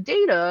look at the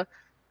data,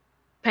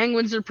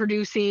 penguins are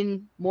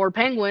producing more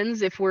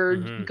penguins. If we're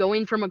Mm-hmm.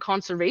 going from a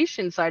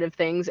conservation side of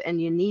things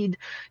and you need,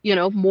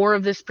 more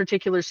of this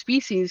particular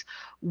species,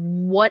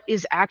 what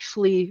is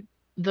actually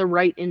the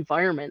right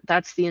environment?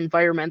 That's the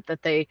environment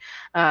that they,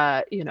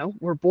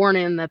 were born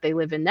in, that they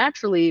live in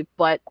naturally.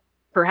 But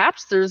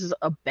perhaps there's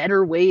a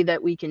better way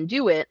that we can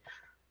do it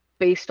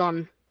based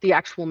on the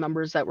actual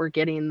numbers that we're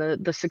getting,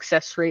 the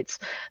success rates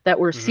that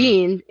we're Mm-hmm.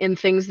 seeing in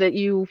things that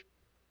you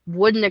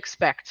wouldn't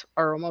expect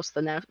are almost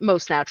the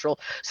most natural.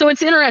 So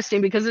it's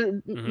interesting because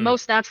Mm-hmm.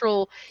 most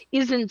natural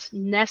isn't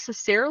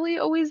necessarily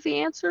always the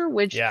answer,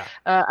 which Yeah.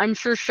 I'm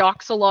sure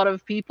shocks a lot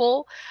of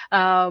people.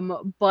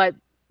 But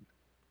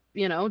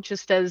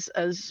just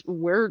as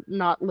we're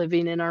not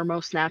living in our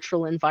most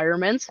natural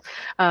environments,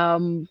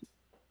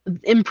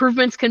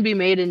 improvements can be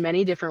made in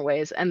many different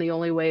ways, and the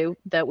only way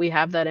that we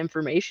have that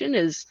information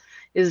is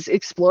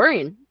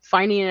exploring,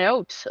 finding it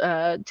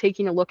out,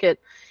 taking a look at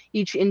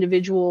each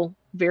individual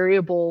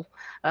variable,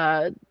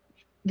 uh,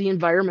 the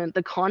environment,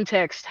 the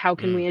context. How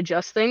can Mm. we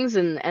adjust things,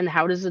 and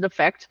how does it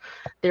affect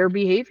their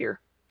behavior?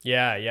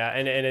 Yeah, yeah,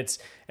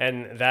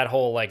 and that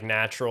whole like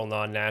natural,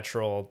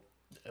 non-natural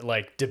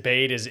like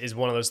debate is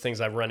one of those things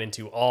I run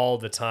into all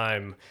the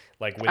time.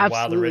 Like with wild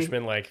Absolutely.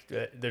 enrichment, like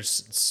there's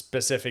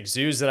specific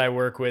zoos that I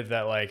work with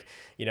that like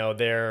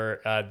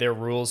their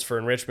rules for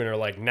enrichment are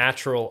like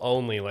natural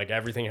only. Like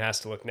everything has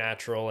to look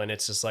natural, and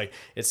it's just like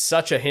it's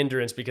such a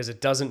hindrance because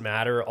it doesn't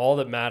matter. All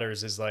that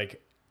matters is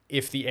like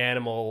if the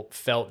animal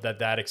felt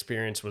that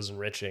experience was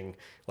enriching,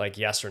 like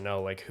yes or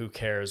no. Like who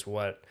cares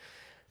what,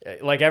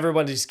 like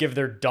everyone just give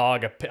their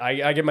dog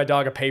I give my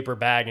dog a paper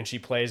bag and she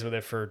plays with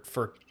it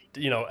for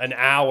an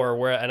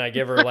hour, and I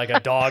give her like a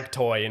dog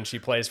toy and she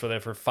plays with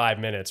it for 5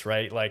 minutes,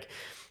 right? Like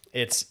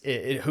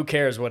who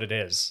cares what it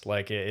is?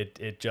 Like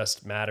it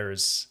just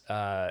matters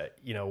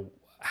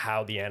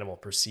how the animal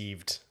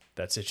perceived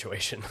that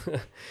situation.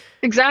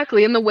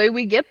 Exactly, and the way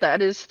we get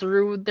that is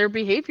through their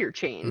behavior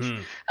change.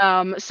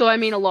 Mm-hmm. So I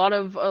mean, a lot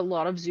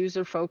of zoos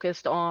are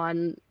focused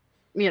on,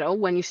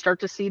 when you start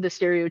to see the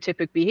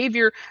stereotypic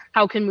behavior,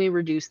 how can we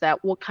reduce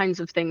that? What kinds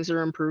of things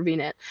are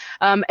improving it?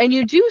 And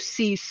you do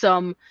see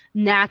some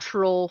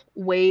natural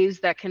ways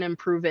that can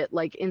improve it,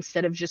 like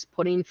instead of just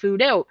putting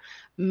food out,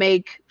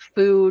 make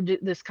food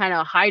this kind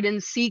of hide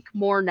and seek,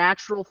 more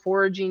natural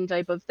foraging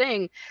type of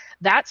thing.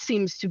 That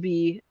seems to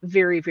be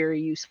very, very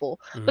useful.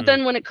 But Mm-hmm.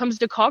 then when it comes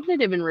to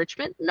cognitive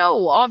enrichment,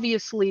 no,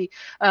 obviously,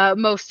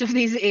 most of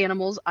these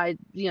animals, I've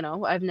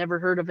never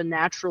heard of a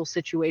natural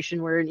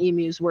situation where an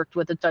emu's worked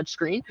with a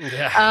touchscreen.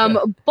 Yeah.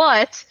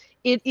 But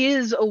it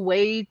is a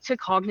way to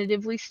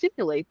cognitively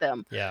stimulate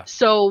them. Yeah.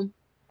 So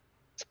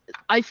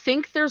I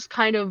think there's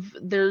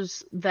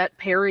that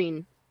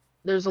pairing.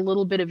 There's a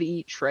little bit of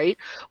each, right?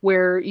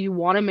 Where you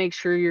want to make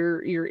sure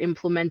you're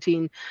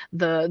implementing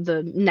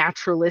the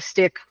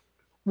naturalistic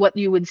what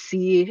you would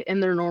see in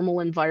their normal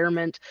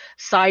environment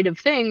side of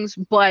things.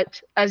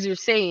 But as you're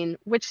saying,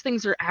 which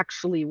things are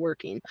actually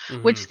working,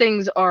 which Hmm.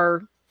 things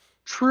are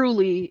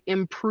truly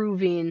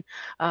improving,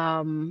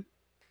 how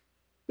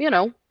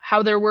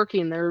they're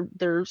working,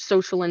 their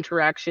social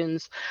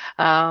interactions,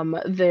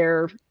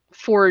 their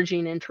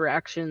foraging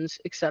interactions,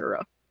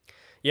 etc.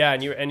 Yeah,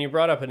 and you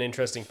brought up an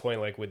interesting point,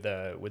 like with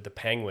the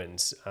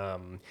penguins,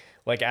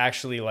 like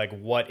actually, like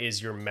what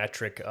is your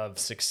metric of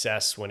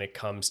success when it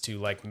comes to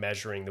like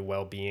measuring the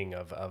well being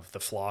of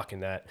the flock in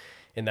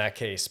that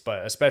case,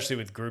 but especially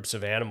with groups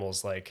of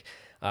animals, like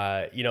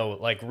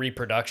like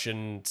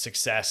reproduction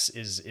success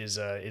is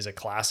a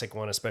classic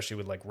one, especially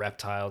with like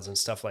reptiles and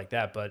stuff like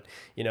that. But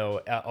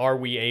are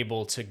we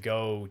able to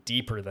go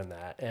deeper than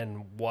that,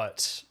 and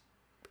what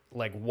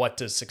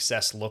does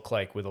success look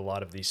like with a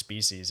lot of these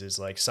species is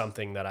like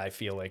something that I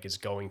feel like is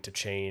going to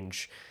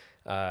change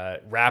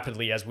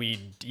rapidly as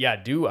we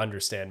do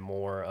understand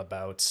more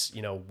about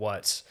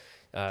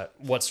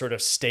what sort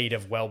of state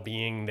of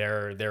well-being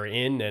they're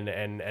in,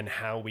 and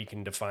how we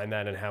can define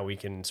that and how we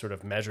can sort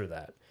of measure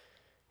that.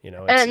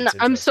 And It's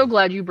I'm so interesting.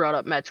 glad you brought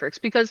up metrics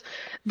because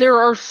there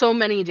are so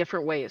many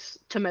different ways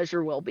to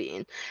measure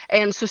well-being.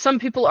 And so some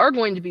people are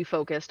going to be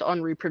focused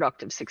on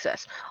reproductive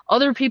success.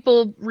 Other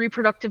people,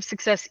 reproductive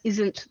success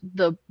isn't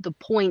the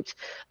point,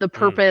 the Mm.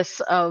 purpose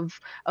of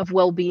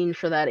well-being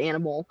for that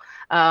animal.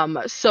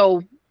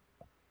 So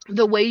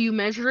the way you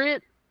measure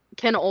it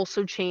can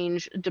also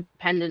change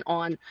dependent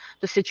on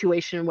the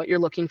situation and what you're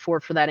looking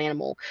for that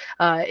animal.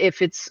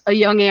 If it's a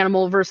young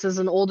animal versus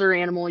an older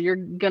animal, you're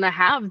going to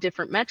have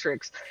different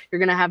metrics. You're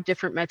going to have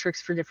different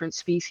metrics for different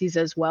species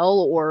as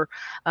well, or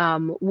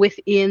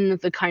within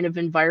the kind of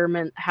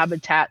environment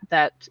habitat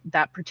that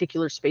that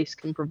particular space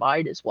can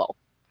provide as well.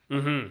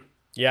 Hmm.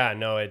 Yeah,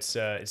 no, it's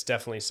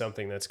definitely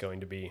something that's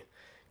going to be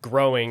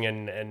growing,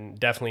 and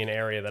definitely an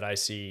area that I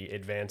see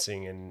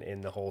advancing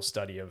in the whole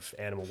study of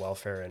animal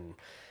welfare and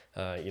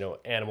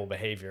animal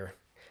behavior.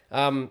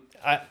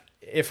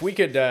 If we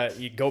could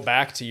go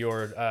back to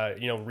your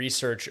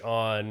research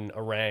on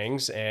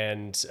orangs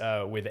and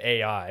with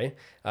AI,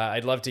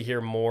 I'd love to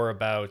hear more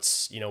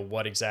about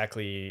what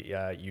exactly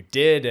you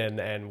did,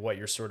 and what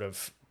your sort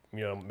of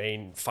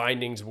main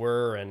findings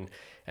were,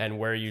 and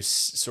where you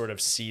sort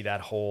of see that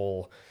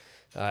whole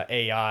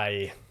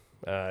AI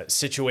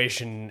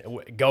situation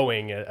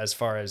going as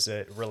far as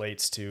it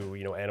relates to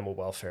animal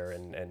welfare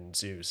and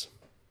zoos.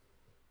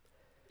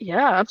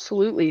 Yeah,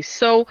 absolutely.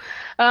 So,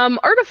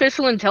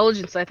 artificial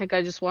intelligence, I think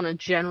I just want to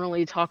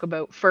generally talk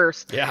about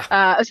first,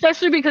 Yeah.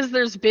 especially because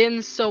there's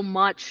been so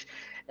much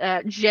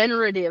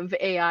generative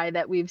AI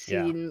that we've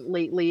Yeah. seen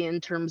lately in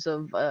terms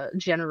of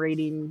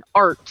generating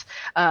art,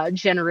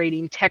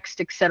 generating text,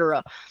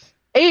 etc.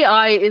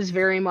 AI is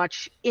very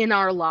much in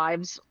our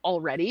lives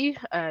already.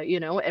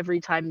 Every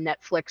time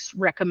Netflix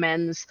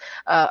recommends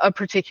a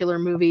particular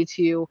movie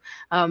to you,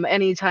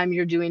 anytime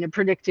you're doing a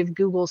predictive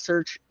Google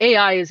search,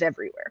 AI is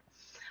everywhere.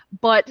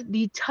 But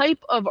the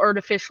type of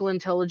artificial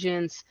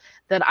intelligence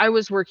that I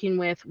was working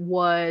with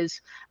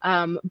was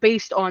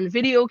based on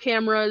video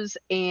cameras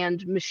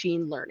and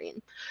machine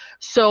learning.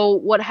 So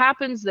what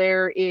happens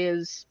there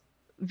is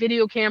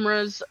video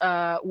cameras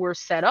were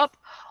set up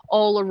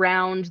all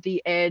around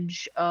the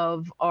edge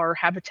of our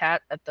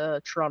habitat at the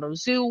Toronto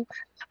Zoo.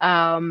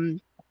 Um,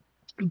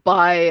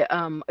 by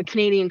a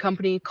Canadian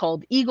company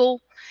called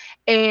Eagle,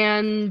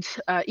 and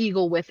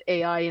Eagle with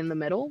AI in the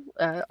middle,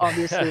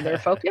 obviously their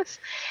focus.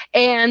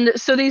 And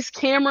so these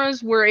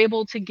cameras were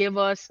able to give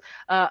us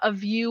a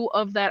view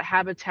of that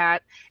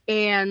habitat.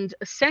 And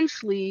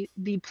essentially,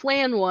 the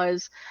plan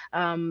was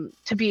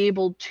to be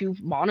able to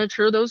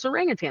monitor those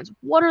orangutans.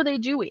 What are they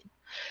doing?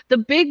 The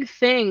big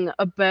thing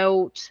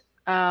about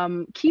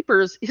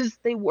keepers is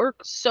they work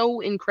so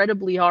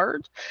incredibly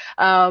hard.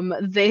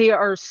 They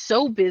are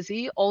so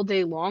busy all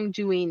day long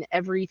doing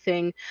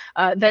everything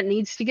that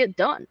needs to get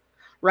done.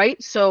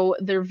 Right. So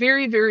they're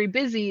very, very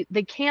busy.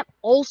 They can't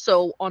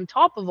also, on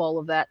top of all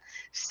of that,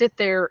 sit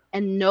there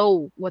and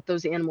know what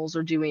those animals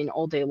are doing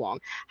all day long.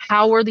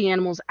 How are the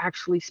animals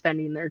actually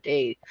spending their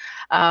day?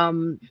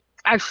 Um,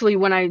 Actually,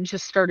 when I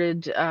just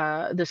started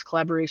this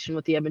collaboration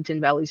with the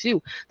Edmonton Valley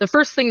Zoo, the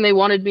first thing they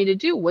wanted me to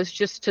do was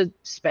just to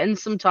spend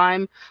some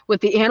time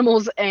with the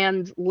animals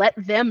and let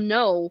them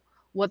know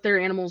what their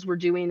animals were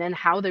doing and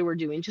how they were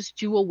doing. Just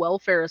do a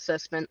welfare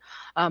assessment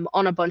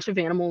on a bunch of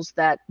animals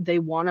that they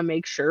want to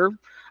make sure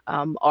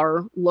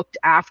are looked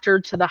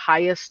after to the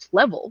highest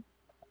level.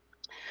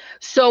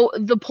 So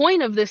the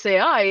point of this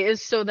AI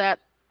is so that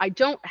I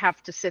don't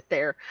have to sit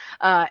there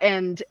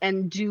and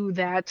do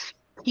that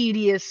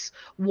tedious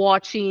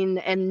watching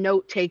and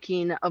note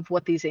taking of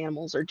what these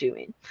animals are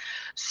doing.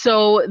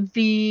 So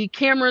the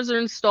cameras are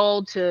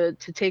installed to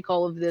take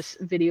all of this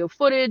video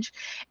footage,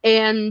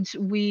 and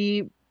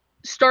we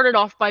started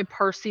off by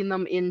parsing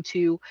them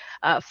into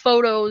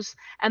photos,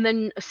 and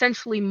then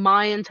essentially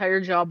my entire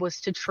job was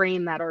to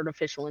train that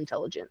artificial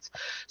intelligence.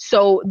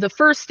 So the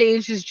first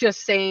stage is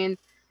just saying,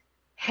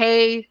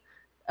 hey,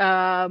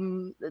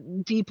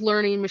 deep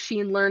learning,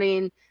 machine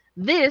learning,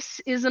 This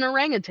is an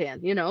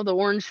orangutan, the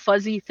orange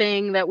fuzzy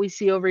thing that we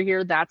see over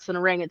here, that's an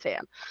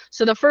orangutan.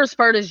 So the first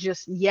part is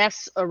just,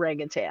 yes,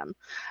 orangutan.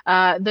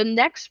 The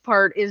next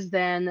part is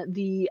then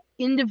the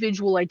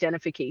individual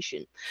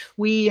identification.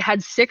 We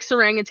had 6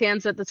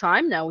 orangutans at the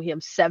time. Now we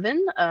have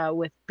 7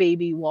 with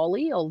baby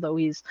Wally, although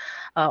he's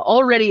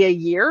already a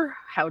year.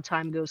 How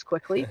time goes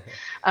quickly.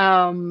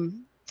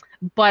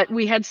 But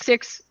we had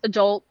 6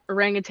 adult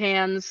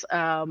orangutans.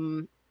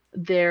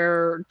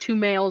 They're 2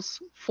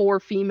 males, 4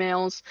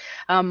 females,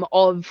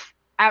 of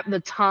at the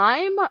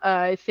time,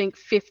 I think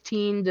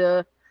 15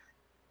 to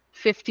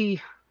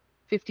 50,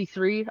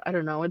 53. I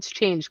don't know. It's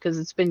changed because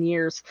it's been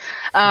years.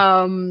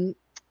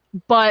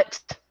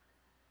 But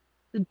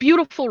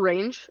beautiful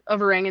range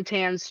of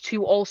orangutans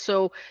to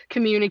also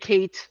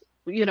communicate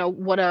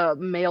what a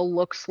male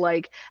looks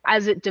like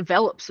as it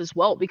develops as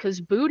well,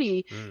 because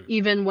Booty,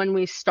 even when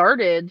we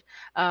started,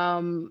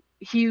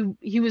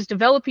 he was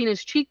developing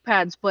his cheek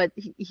pads, but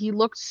he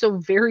looked so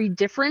very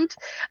different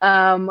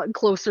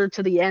closer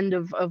to the end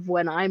of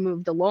when I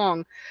moved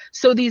along.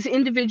 So these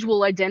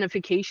individual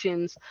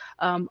identifications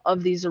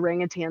of these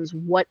orangutans,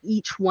 what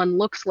each one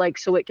looks like,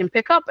 so it can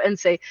pick up and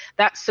say,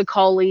 that's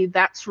Sakali,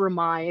 that's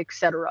Ramai,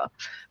 etc.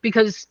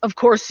 Because of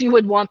course you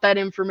would want that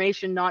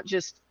information, not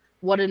just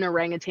what an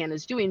orangutan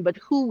is doing, but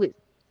who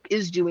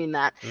is doing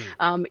that.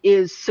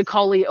 Is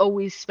Sakali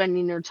always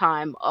spending their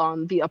time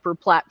on the upper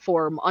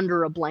platform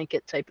under a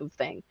blanket type of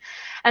thing?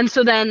 And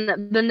so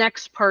then the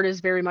next part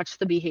is very much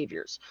the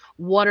behaviors.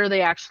 What are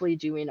they actually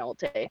doing all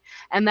day?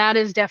 And that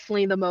is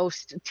definitely the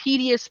most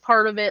tedious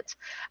part of it.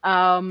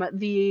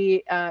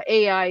 The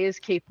AI is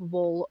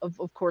capable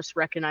of course,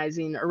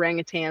 recognizing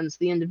orangutans,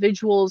 the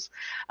individuals.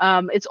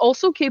 It's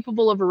also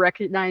capable of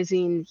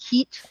recognizing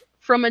heat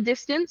from a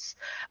distance,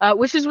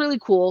 which is really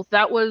cool.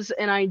 That was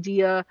an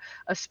idea,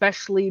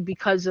 especially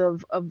because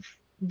of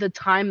the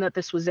time that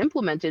this was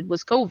implemented,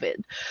 was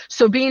COVID.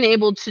 So being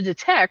able to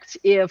detect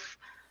if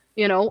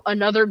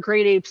another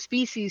great ape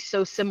species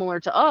so similar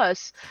to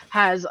us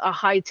has a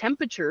high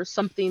temperature,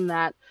 something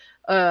that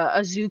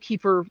a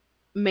zookeeper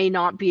may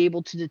not be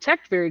able to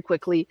detect very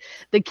quickly,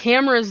 the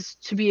cameras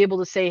to be able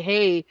to say,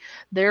 hey,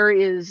 there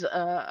is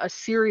a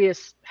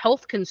serious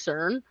health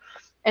concern,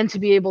 and to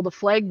be able to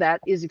flag that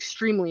is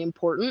extremely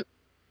important.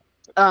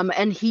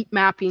 And heat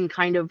mapping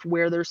kind of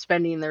where they're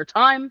spending their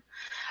time.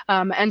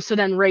 And so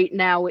then right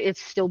now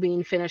it's still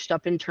being finished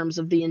up in terms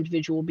of the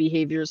individual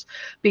behaviors,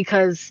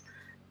 because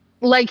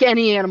like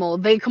any animal,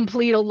 they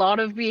complete a lot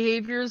of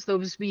behaviors.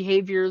 Those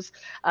behaviors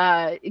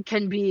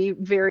can be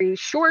very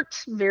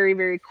short, very,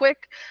 very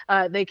quick.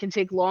 They can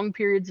take long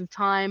periods of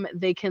time.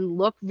 They can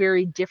look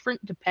very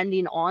different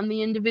depending on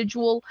the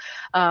individual.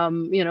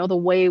 The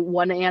way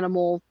one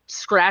animal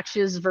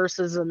scratches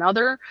versus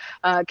another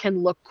can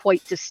look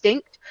quite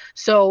distinct.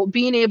 So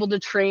being able to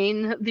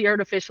train the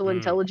artificial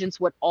intelligence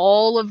what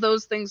all of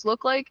those things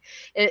look like,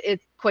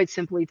 it quite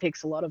simply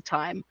takes a lot of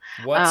time.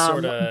 What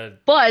sort of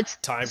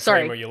time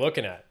frame are you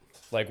looking at?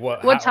 Like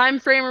what time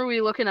frame are we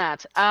looking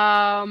at?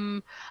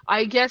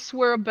 I guess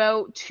we're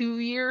about 2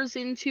 years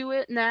into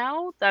it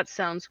now. That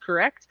sounds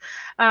correct.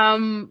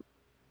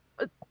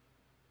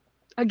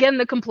 Again,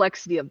 the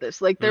complexity of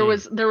this, like there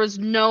was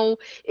no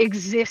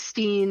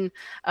existing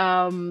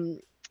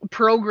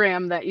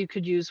program that you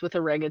could use with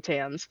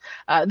orangutans.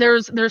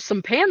 There's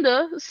some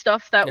panda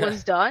stuff that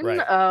was done,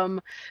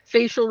 right.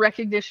 Facial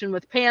recognition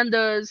with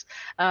pandas.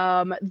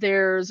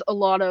 There's a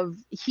lot of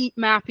heat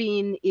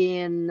mapping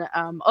in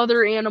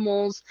other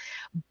animals,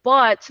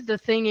 but the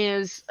thing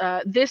is,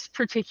 this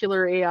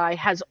particular AI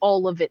has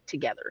all of it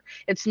together.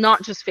 It's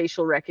not just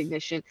facial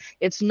recognition.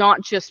 It's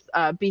not just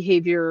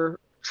behavior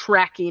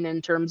tracking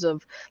in terms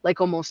of like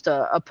almost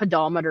a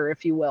pedometer,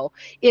 if you will.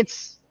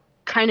 It's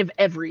kind of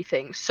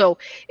everything. So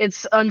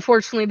it's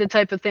unfortunately the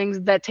type of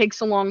things that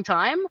takes a long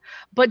time,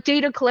 but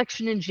data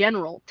collection in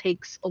general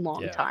takes a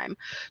long time.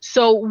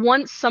 So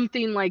once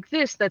something like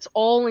this that's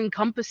all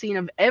encompassing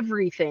of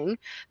everything,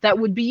 that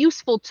would be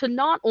useful to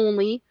not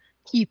only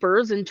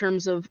keepers in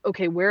terms of,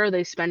 okay, where are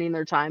they spending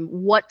their time?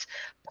 What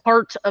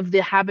part of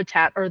the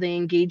habitat are they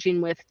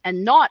engaging with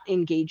and not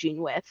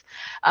engaging with?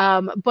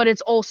 But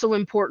it's also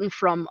important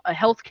from a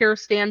healthcare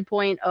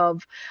standpoint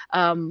of,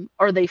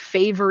 are they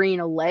favoring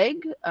a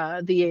leg?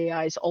 The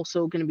AI is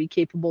also going to be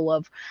capable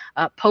of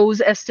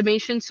pose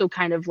estimation, so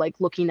kind of like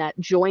looking at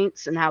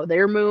joints and how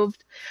they're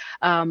moved.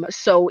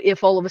 So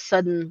if all of a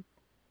sudden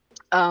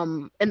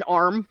an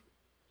arm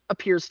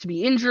appears to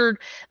be injured,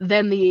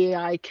 then the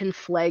AI can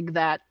flag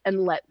that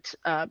and let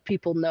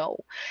people know.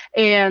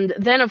 And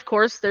then, of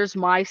course, there's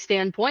my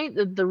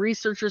standpoint, the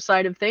researcher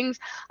side of things.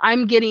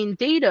 I'm getting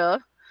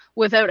data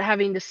without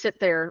having to sit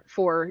there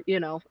for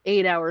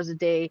 8 hours a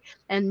day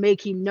and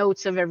making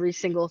notes of every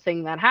single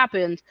thing that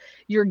happened.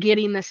 You're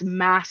getting this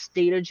mass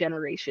data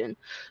generation,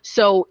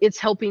 so it's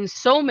helping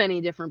so many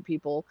different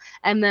people.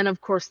 And then of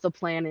course the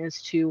plan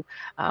is to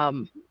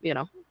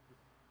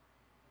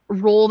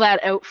roll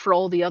that out for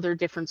all the other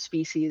different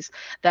species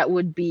that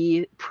would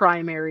be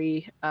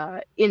primary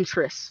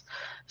interests.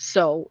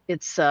 So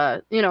it's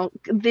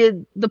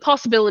the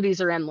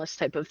possibilities are endless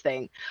type of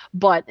thing,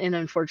 and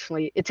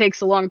unfortunately it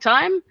takes a long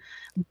time,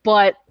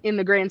 but in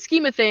the grand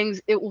scheme of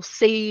things, it will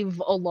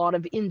save a lot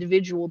of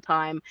individual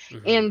time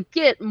and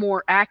get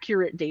more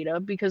accurate data,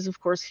 because of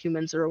course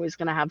humans are always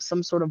going to have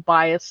some sort of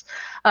bias,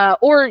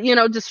 or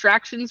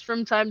distractions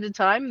from time to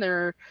time.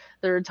 There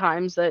are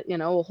times that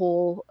a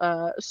whole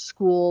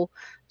school's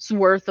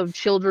worth of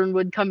children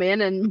would come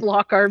in and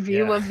block our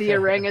view of the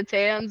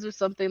orangutans or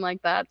something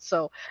like that.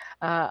 So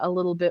a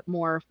little bit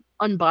more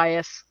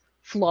unbiased,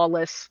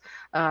 flawless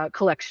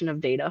collection of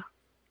data.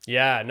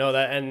 Yeah, no,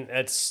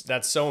 that's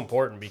so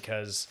important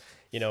because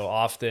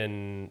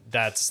often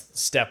that's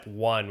step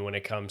one when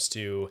it comes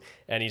to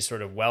any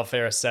sort of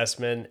welfare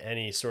assessment,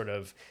 any sort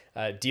of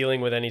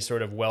dealing with any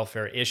sort of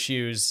welfare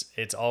issues.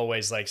 It's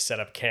always like set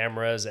up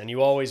cameras, and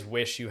you always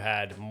wish you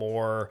had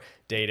more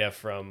data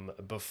from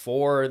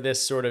before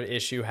this sort of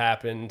issue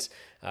happened.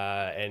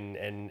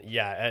 And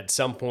yeah, at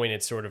some point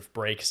it sort of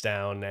breaks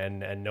down,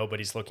 and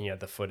nobody's looking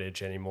at the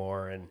footage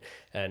anymore,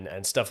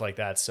 and stuff like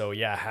that. So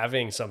yeah,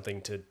 having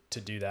something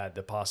to do that,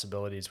 the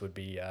possibilities would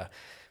be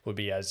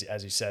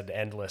as you said,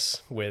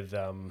 endless with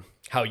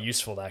how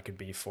useful that could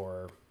be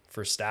for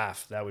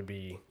staff. That would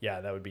be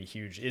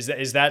huge.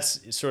 Is that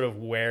sort of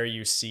where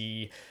you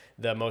see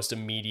the most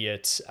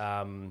immediate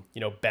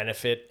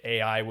benefit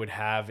AI would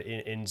have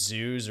in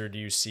zoos, or do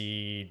you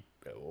see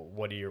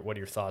what are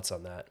your thoughts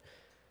on that?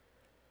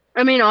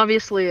 I mean,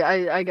 obviously,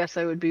 I guess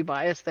I would be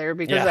biased there,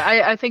 because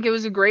Yeah. I think it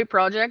was a great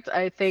project.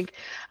 I think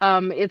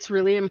it's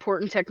really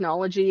important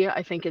technology.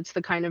 I think it's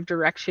the kind of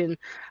direction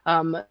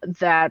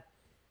that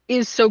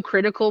is so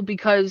critical,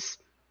 because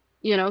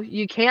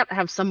you can't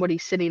have somebody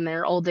sitting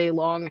there all day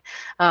long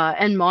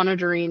and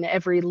monitoring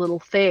every little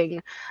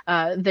thing.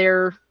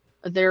 There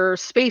are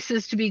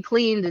spaces to be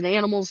cleaned and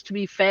animals to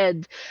be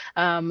fed,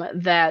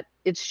 that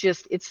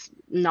it's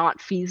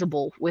not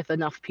feasible with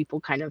enough people,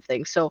 kind of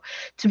thing. So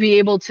to be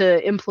able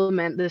to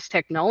implement this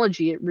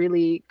technology, it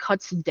really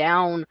cuts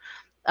down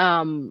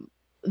um,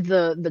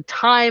 the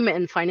time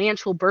and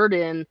financial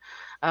burden,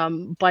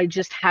 by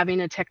just having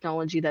a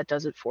technology that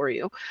does it for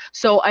you.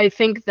 So I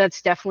think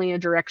that's definitely a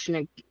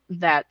direction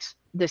that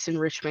this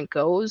enrichment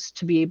goes,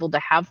 to be able to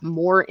have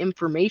more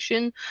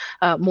information.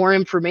 More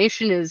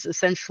information is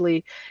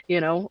essentially,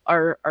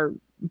 our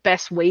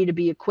best way to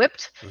be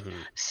equipped. Hmm.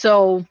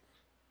 So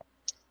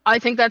I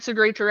think that's a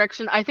great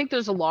direction. I think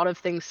there's a lot of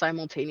things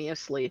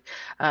simultaneously,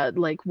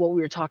 like what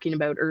we were talking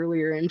about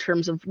earlier, in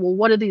terms of, well,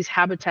 what do these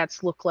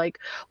habitats look like?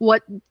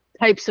 What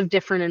types of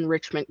different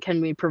enrichment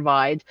can we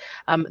provide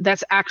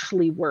that's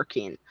actually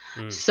working?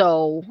 Mm.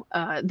 So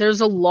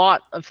there's a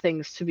lot of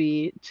things to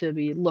be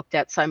looked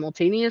at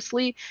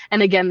simultaneously.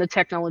 And again, the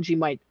technology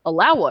might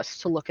allow us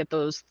to look at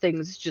those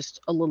things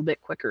just a little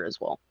bit quicker as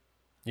well.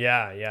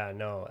 Yeah,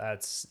 no,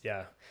 that's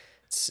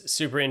it's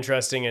super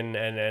interesting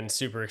and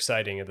super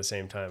exciting at the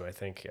same time. I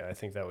think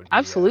that would be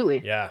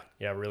Absolutely.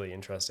 really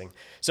interesting.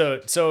 So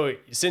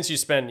since you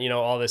spent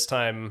all this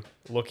time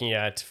looking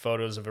at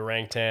photos of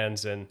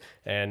orangutans and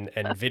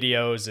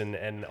videos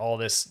and all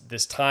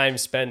this time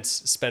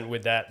spent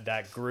with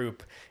that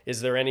group,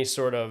 is there any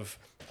sort of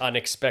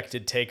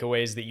unexpected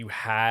takeaways that you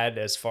had,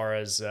 as far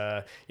as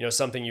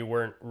something you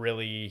weren't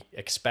really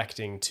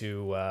expecting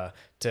to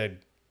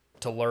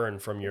learn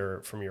from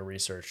your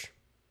research?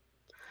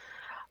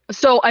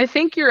 So I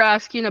think you're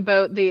asking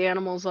about the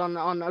animals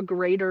on a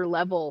greater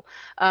level.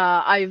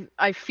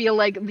 I feel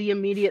like the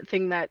immediate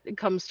thing that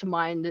comes to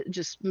mind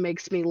just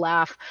makes me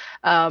laugh,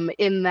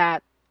 in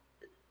that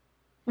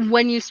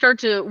when you start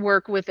to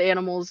work with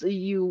animals,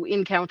 you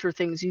encounter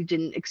things you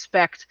didn't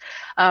expect.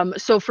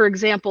 So, for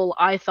example,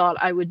 I thought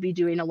I would be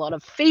doing a lot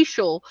of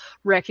facial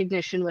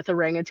recognition with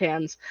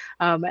orangutans.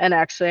 And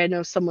actually, I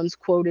know someone's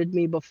quoted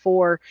me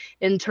before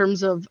in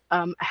terms of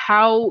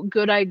how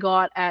good I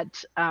got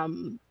at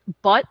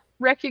butt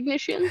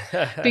recognition,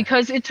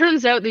 because it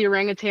turns out the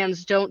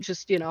orangutans don't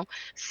just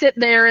sit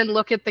there and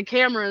look at the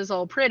cameras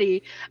all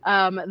pretty.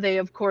 They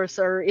of course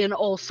are in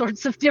all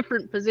sorts of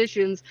different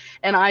positions,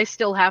 and I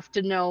still have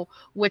to know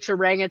which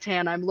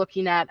orangutan I'm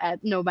looking at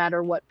no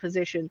matter what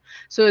position.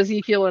 So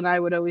Ezekiel and I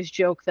would always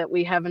joke that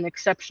we have an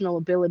exceptional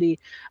ability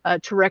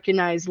to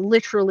recognize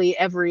literally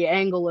every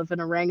angle of an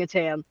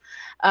orangutan.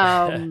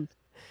 Um,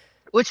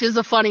 which is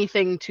a funny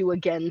thing to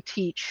again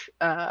teach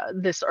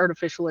this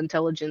artificial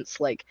intelligence,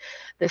 like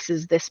this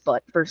is this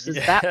butt versus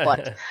that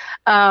butt.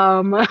 Yeah.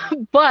 um,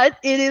 but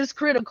it is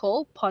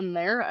critical, pun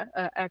there,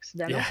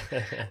 accidental.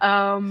 Yeah.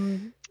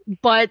 um,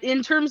 but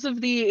in terms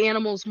of the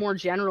animals more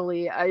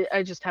generally,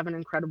 I just have an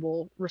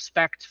incredible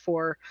respect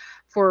for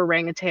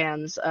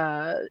orangutans.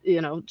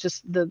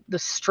 Just the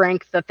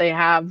strength that they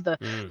have, the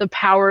Mm. the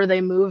power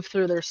they move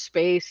through their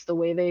space, the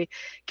way they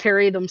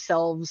carry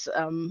themselves,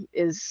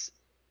 is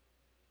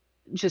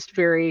just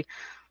very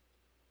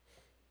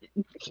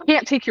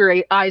can't take your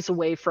eyes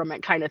away from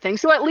it, kind of thing.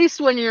 So at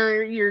least when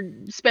you're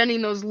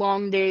spending those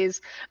long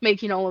days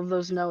making all of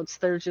those notes,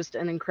 they're just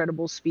an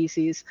incredible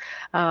species.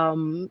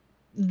 The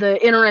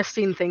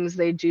interesting things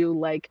they do,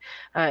 like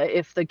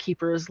if the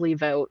keepers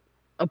leave out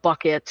a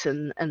bucket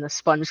and the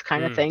sponge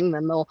kind of thing,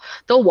 then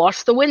they'll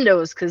wash the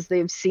windows because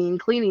they've seen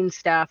cleaning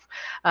staff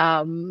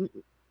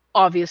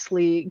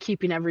obviously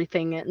keeping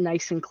everything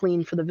nice and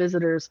clean for the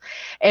visitors.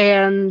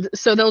 And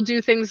so they'll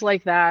do things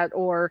like that.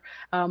 Or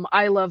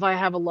I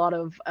have a lot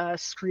of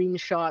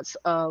screenshots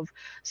of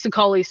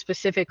Sakali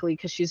specifically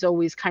because she's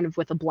always kind of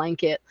with a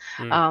blanket.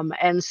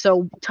 And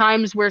so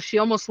times where she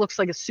almost looks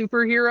like a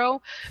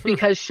superhero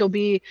because she'll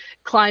be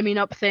climbing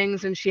up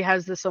things and she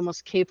has this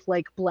almost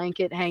cape-like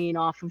blanket hanging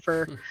off of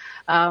her.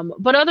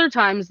 But other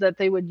times that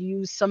they would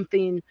use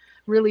something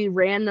really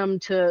random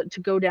to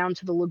go down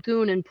to the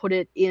lagoon and put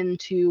it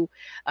into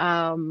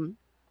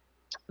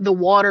the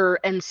water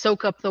and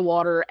soak up the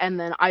water, and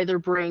then either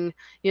bring,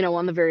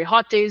 on the very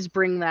hot days,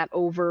 bring that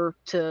over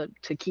to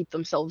keep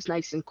themselves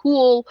nice and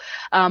cool,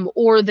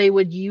 or they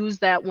would use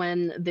that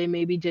when they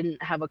maybe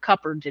didn't have a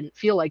cup or didn't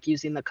feel like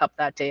using the cup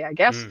that day, I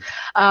guess,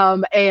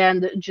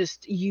 and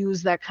just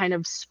use that kind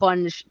of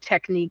sponge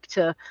technique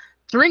to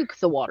drink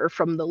the water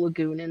from the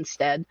lagoon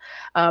instead.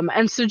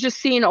 And so just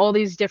seeing all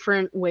these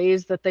different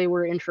ways that they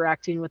were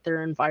interacting with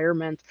their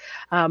environment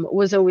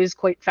was always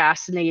quite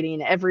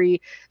fascinating.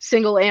 Every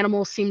single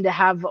animal seemed to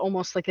have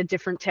almost like a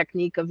different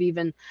technique of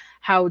even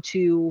how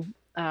to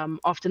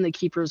often the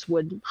keepers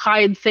would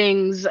hide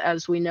things,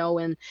 as we know,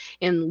 in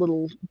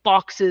little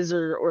boxes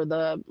or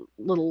the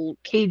little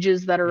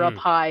cages that are up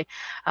high,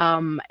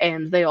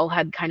 and they all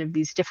had kind of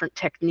these different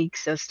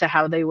techniques as to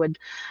how they would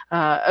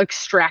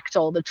extract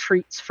all the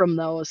treats from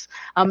those,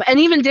 and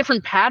even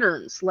different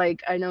patterns.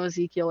 Like I know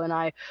Ezekiel and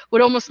I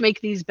would almost make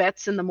these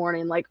bets in the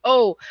morning, like,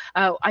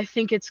 I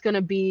think it's going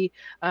to be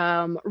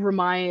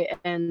Ramai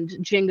and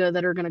Jenga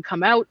that are going to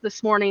come out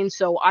this morning,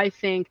 so I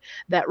think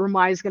that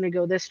Ramai is going to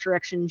go this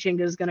direction,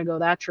 Jenga is going to go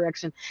that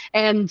direction.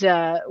 And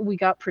we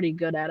got pretty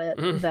good at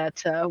it,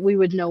 that we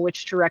would know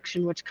which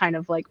direction, which kind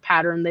of like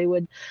pattern they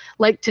would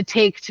like to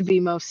take to be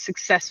most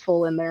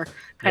successful in their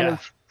kind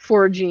of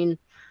foraging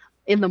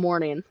in the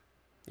morning.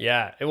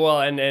 Yeah,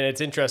 well, and it's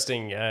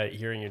interesting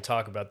hearing you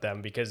talk about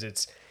them, because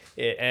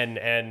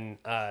hearing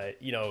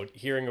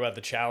about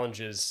the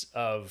challenges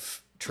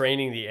of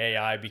training the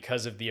AI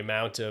because of the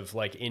amount of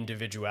like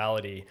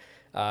individuality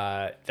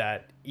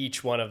that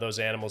each one of those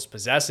animals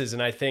possesses.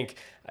 And I think,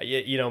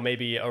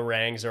 maybe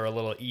orangs are a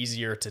little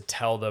easier to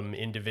tell them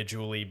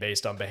individually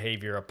based on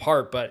behavior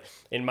apart. But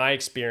in my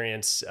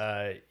experience,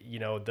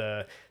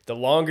 the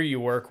longer you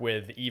work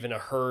with even a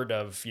herd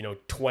of,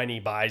 20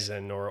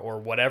 bison or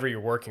whatever you're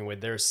working with,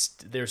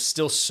 there's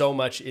still so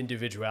much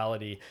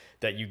individuality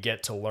that you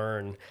get to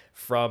learn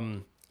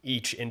from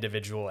each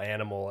individual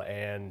animal.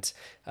 And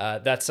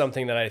that's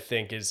something that I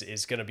think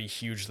is going to be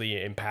hugely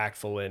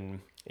impactful in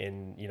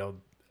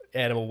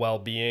animal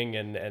well-being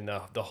and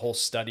the whole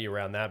study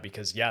around that,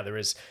 because there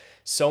is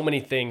so many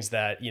things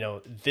that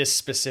this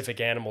specific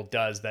animal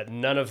does that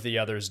none of the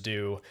others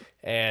do,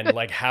 and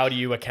like how do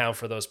you account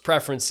for those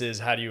preferences,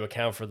 how do you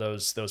account for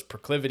those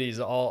proclivities,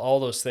 all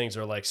those things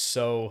are like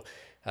so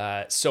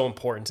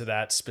important to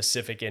that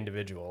specific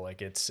individual.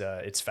 Like it's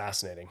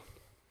fascinating.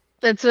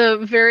 It's a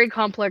very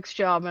complex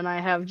job, and I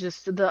have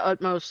just the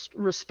utmost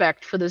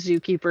respect for the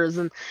zookeepers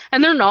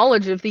and their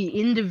knowledge of the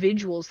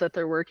individuals that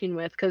they're working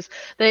with, because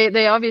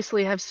they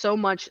obviously have so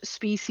much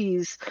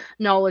species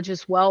knowledge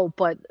as well,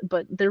 but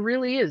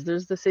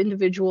there's this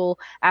individual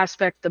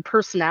aspect, the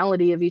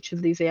personality of each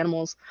of these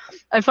animals.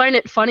 I find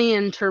it funny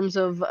in terms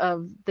of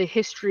the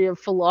history of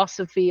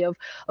philosophy of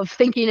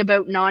thinking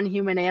about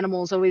non-human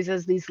animals always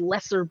as these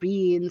lesser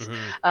beings,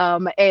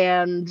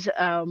 and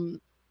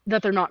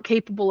that they're not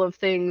capable of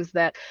things,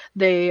 that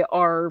they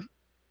are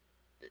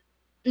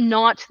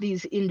not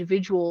these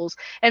individuals.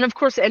 And of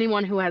course,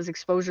 anyone who has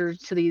exposure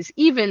to these,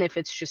 even if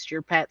it's just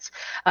your pets,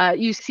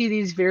 you see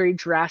these very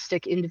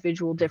drastic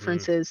individual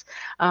differences,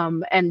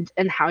 and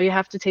how you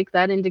have to take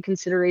that into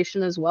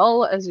consideration as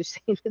well. As you're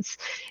saying,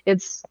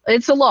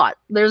 it's a lot.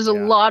 There's a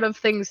lot of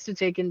things to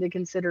take into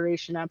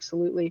consideration.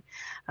 Absolutely.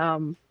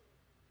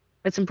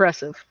 It's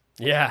impressive.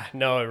 Yeah,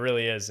 no, it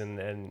really is. And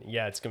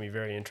it's going to be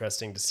very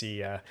interesting to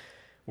see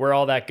where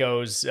all that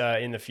goes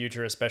in the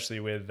future,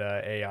 especially with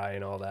AI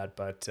and all that.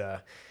 But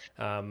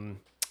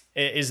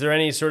is there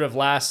any sort of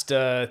last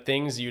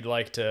things you'd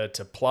like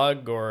to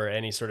plug, or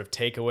any sort of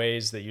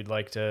takeaways that you'd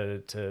like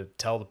to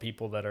tell the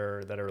people that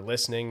are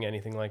listening?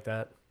 Anything like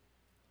that?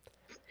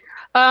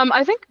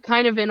 I think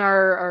kind of in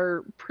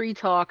our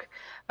pre-talk,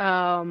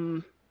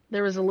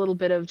 there was a little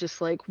bit of just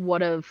like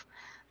what of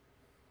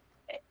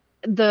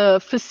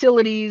the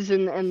facilities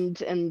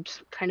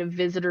and kind of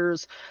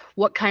visitors,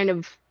 what kind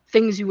of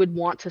things you would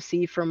want to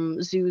see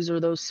from zoos or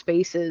those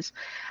spaces.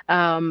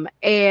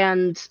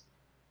 And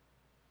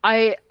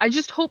I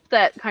just hope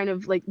that kind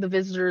of like the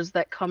visitors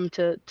that come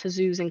to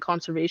zoos and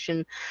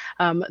conservation,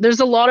 there's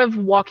a lot of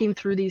walking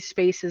through these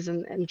spaces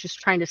and just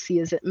trying to see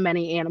as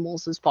many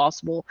animals as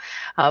possible.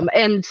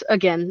 And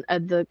again,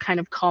 the kind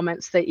of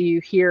comments that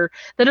you hear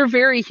that are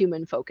very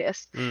human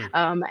focused.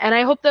 And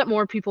I hope that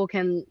more people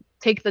can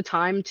take the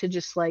time to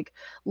just like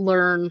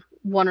learn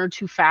one or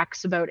two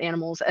facts about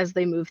animals as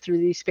they move through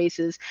these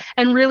spaces,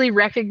 and really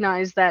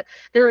recognize that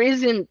there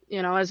isn't,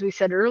 as we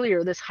said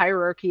earlier, this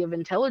hierarchy of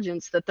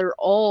intelligence, that they're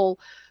all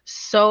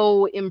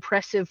so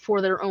impressive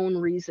for their own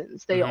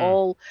reasons. They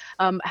all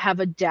have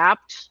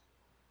adapted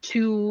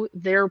to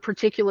their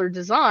particular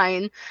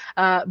design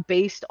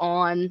based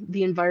on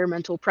the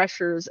environmental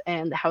pressures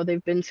and how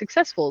they've been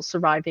successful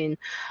surviving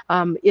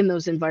in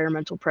those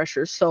environmental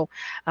pressures. So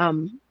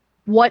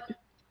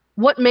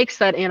what makes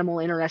that animal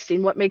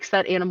interesting? What makes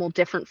that animal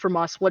different from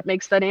us? What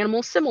makes that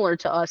animal similar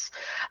to us?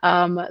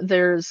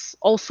 There's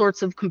all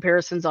sorts of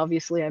comparisons.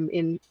 Obviously, I'm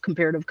in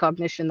comparative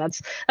cognition.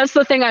 That's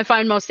the thing I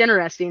find most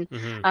interesting.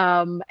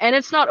 And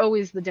it's not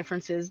always the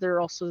differences. There are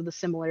also the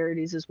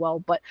similarities as well,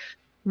 but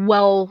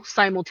while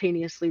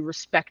simultaneously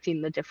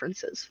respecting the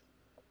differences.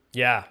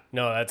 Yeah,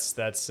 no,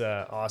 that's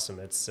awesome.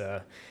 It's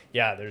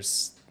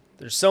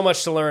there's so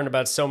much to learn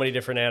about so many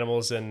different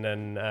animals,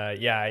 and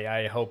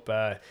I hope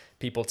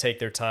people take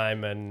their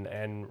time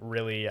and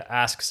really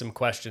ask some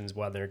questions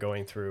while they're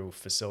going through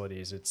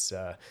facilities.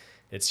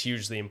 It's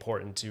hugely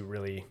important to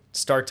really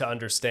start to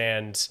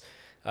understand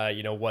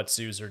what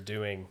zoos are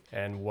doing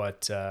and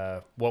what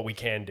we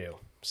can do.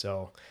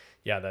 So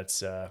yeah,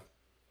 that's a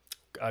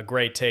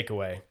great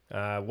takeaway.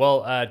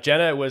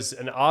 Jenna, it was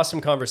an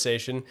awesome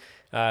conversation.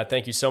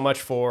 Thank you so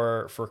much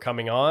for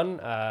coming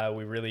on.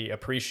 We really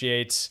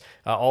appreciate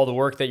all the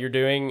work that you're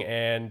doing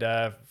and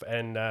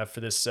for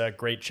this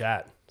great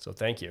chat. So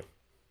thank you.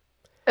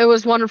 It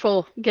was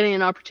wonderful getting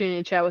an opportunity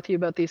to chat with you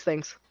about these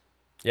things.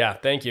 Yeah,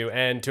 thank you.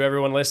 And to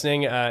everyone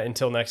listening,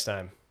 until next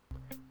time.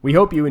 We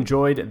hope you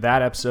enjoyed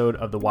that episode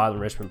of the Wild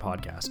Enrichment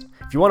Podcast.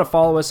 If you want to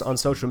follow us on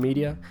social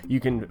media, you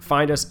can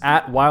find us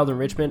at Wild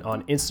Enrichment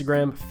on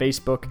Instagram,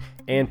 Facebook,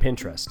 and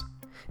Pinterest.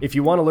 If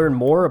you want to learn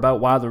more about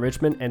Wild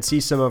Enrichment and see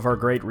some of our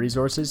great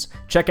resources,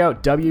 check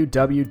out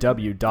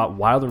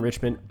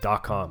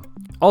www.wildenrichment.com.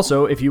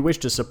 Also, if you wish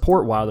to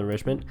support Wild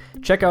Enrichment,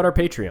 check out our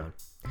Patreon.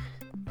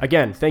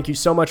 Again, thank you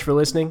so much for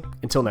listening.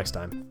 Until next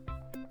time.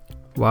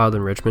 Wild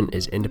Enrichment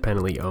is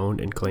independently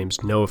owned and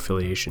claims no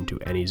affiliation to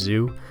any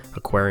zoo,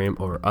 aquarium,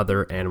 or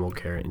other animal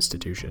care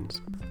institutions.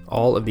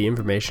 All of the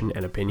information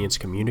and opinions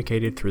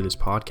communicated through this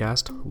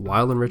podcast,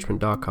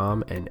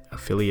 wildenrichment.com, and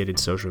affiliated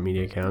social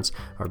media accounts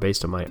are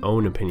based on my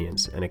own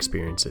opinions and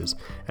experiences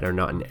and are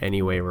not in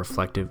any way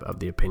reflective of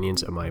the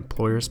opinions of my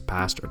employers,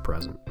 past or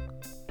present.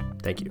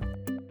 Thank you.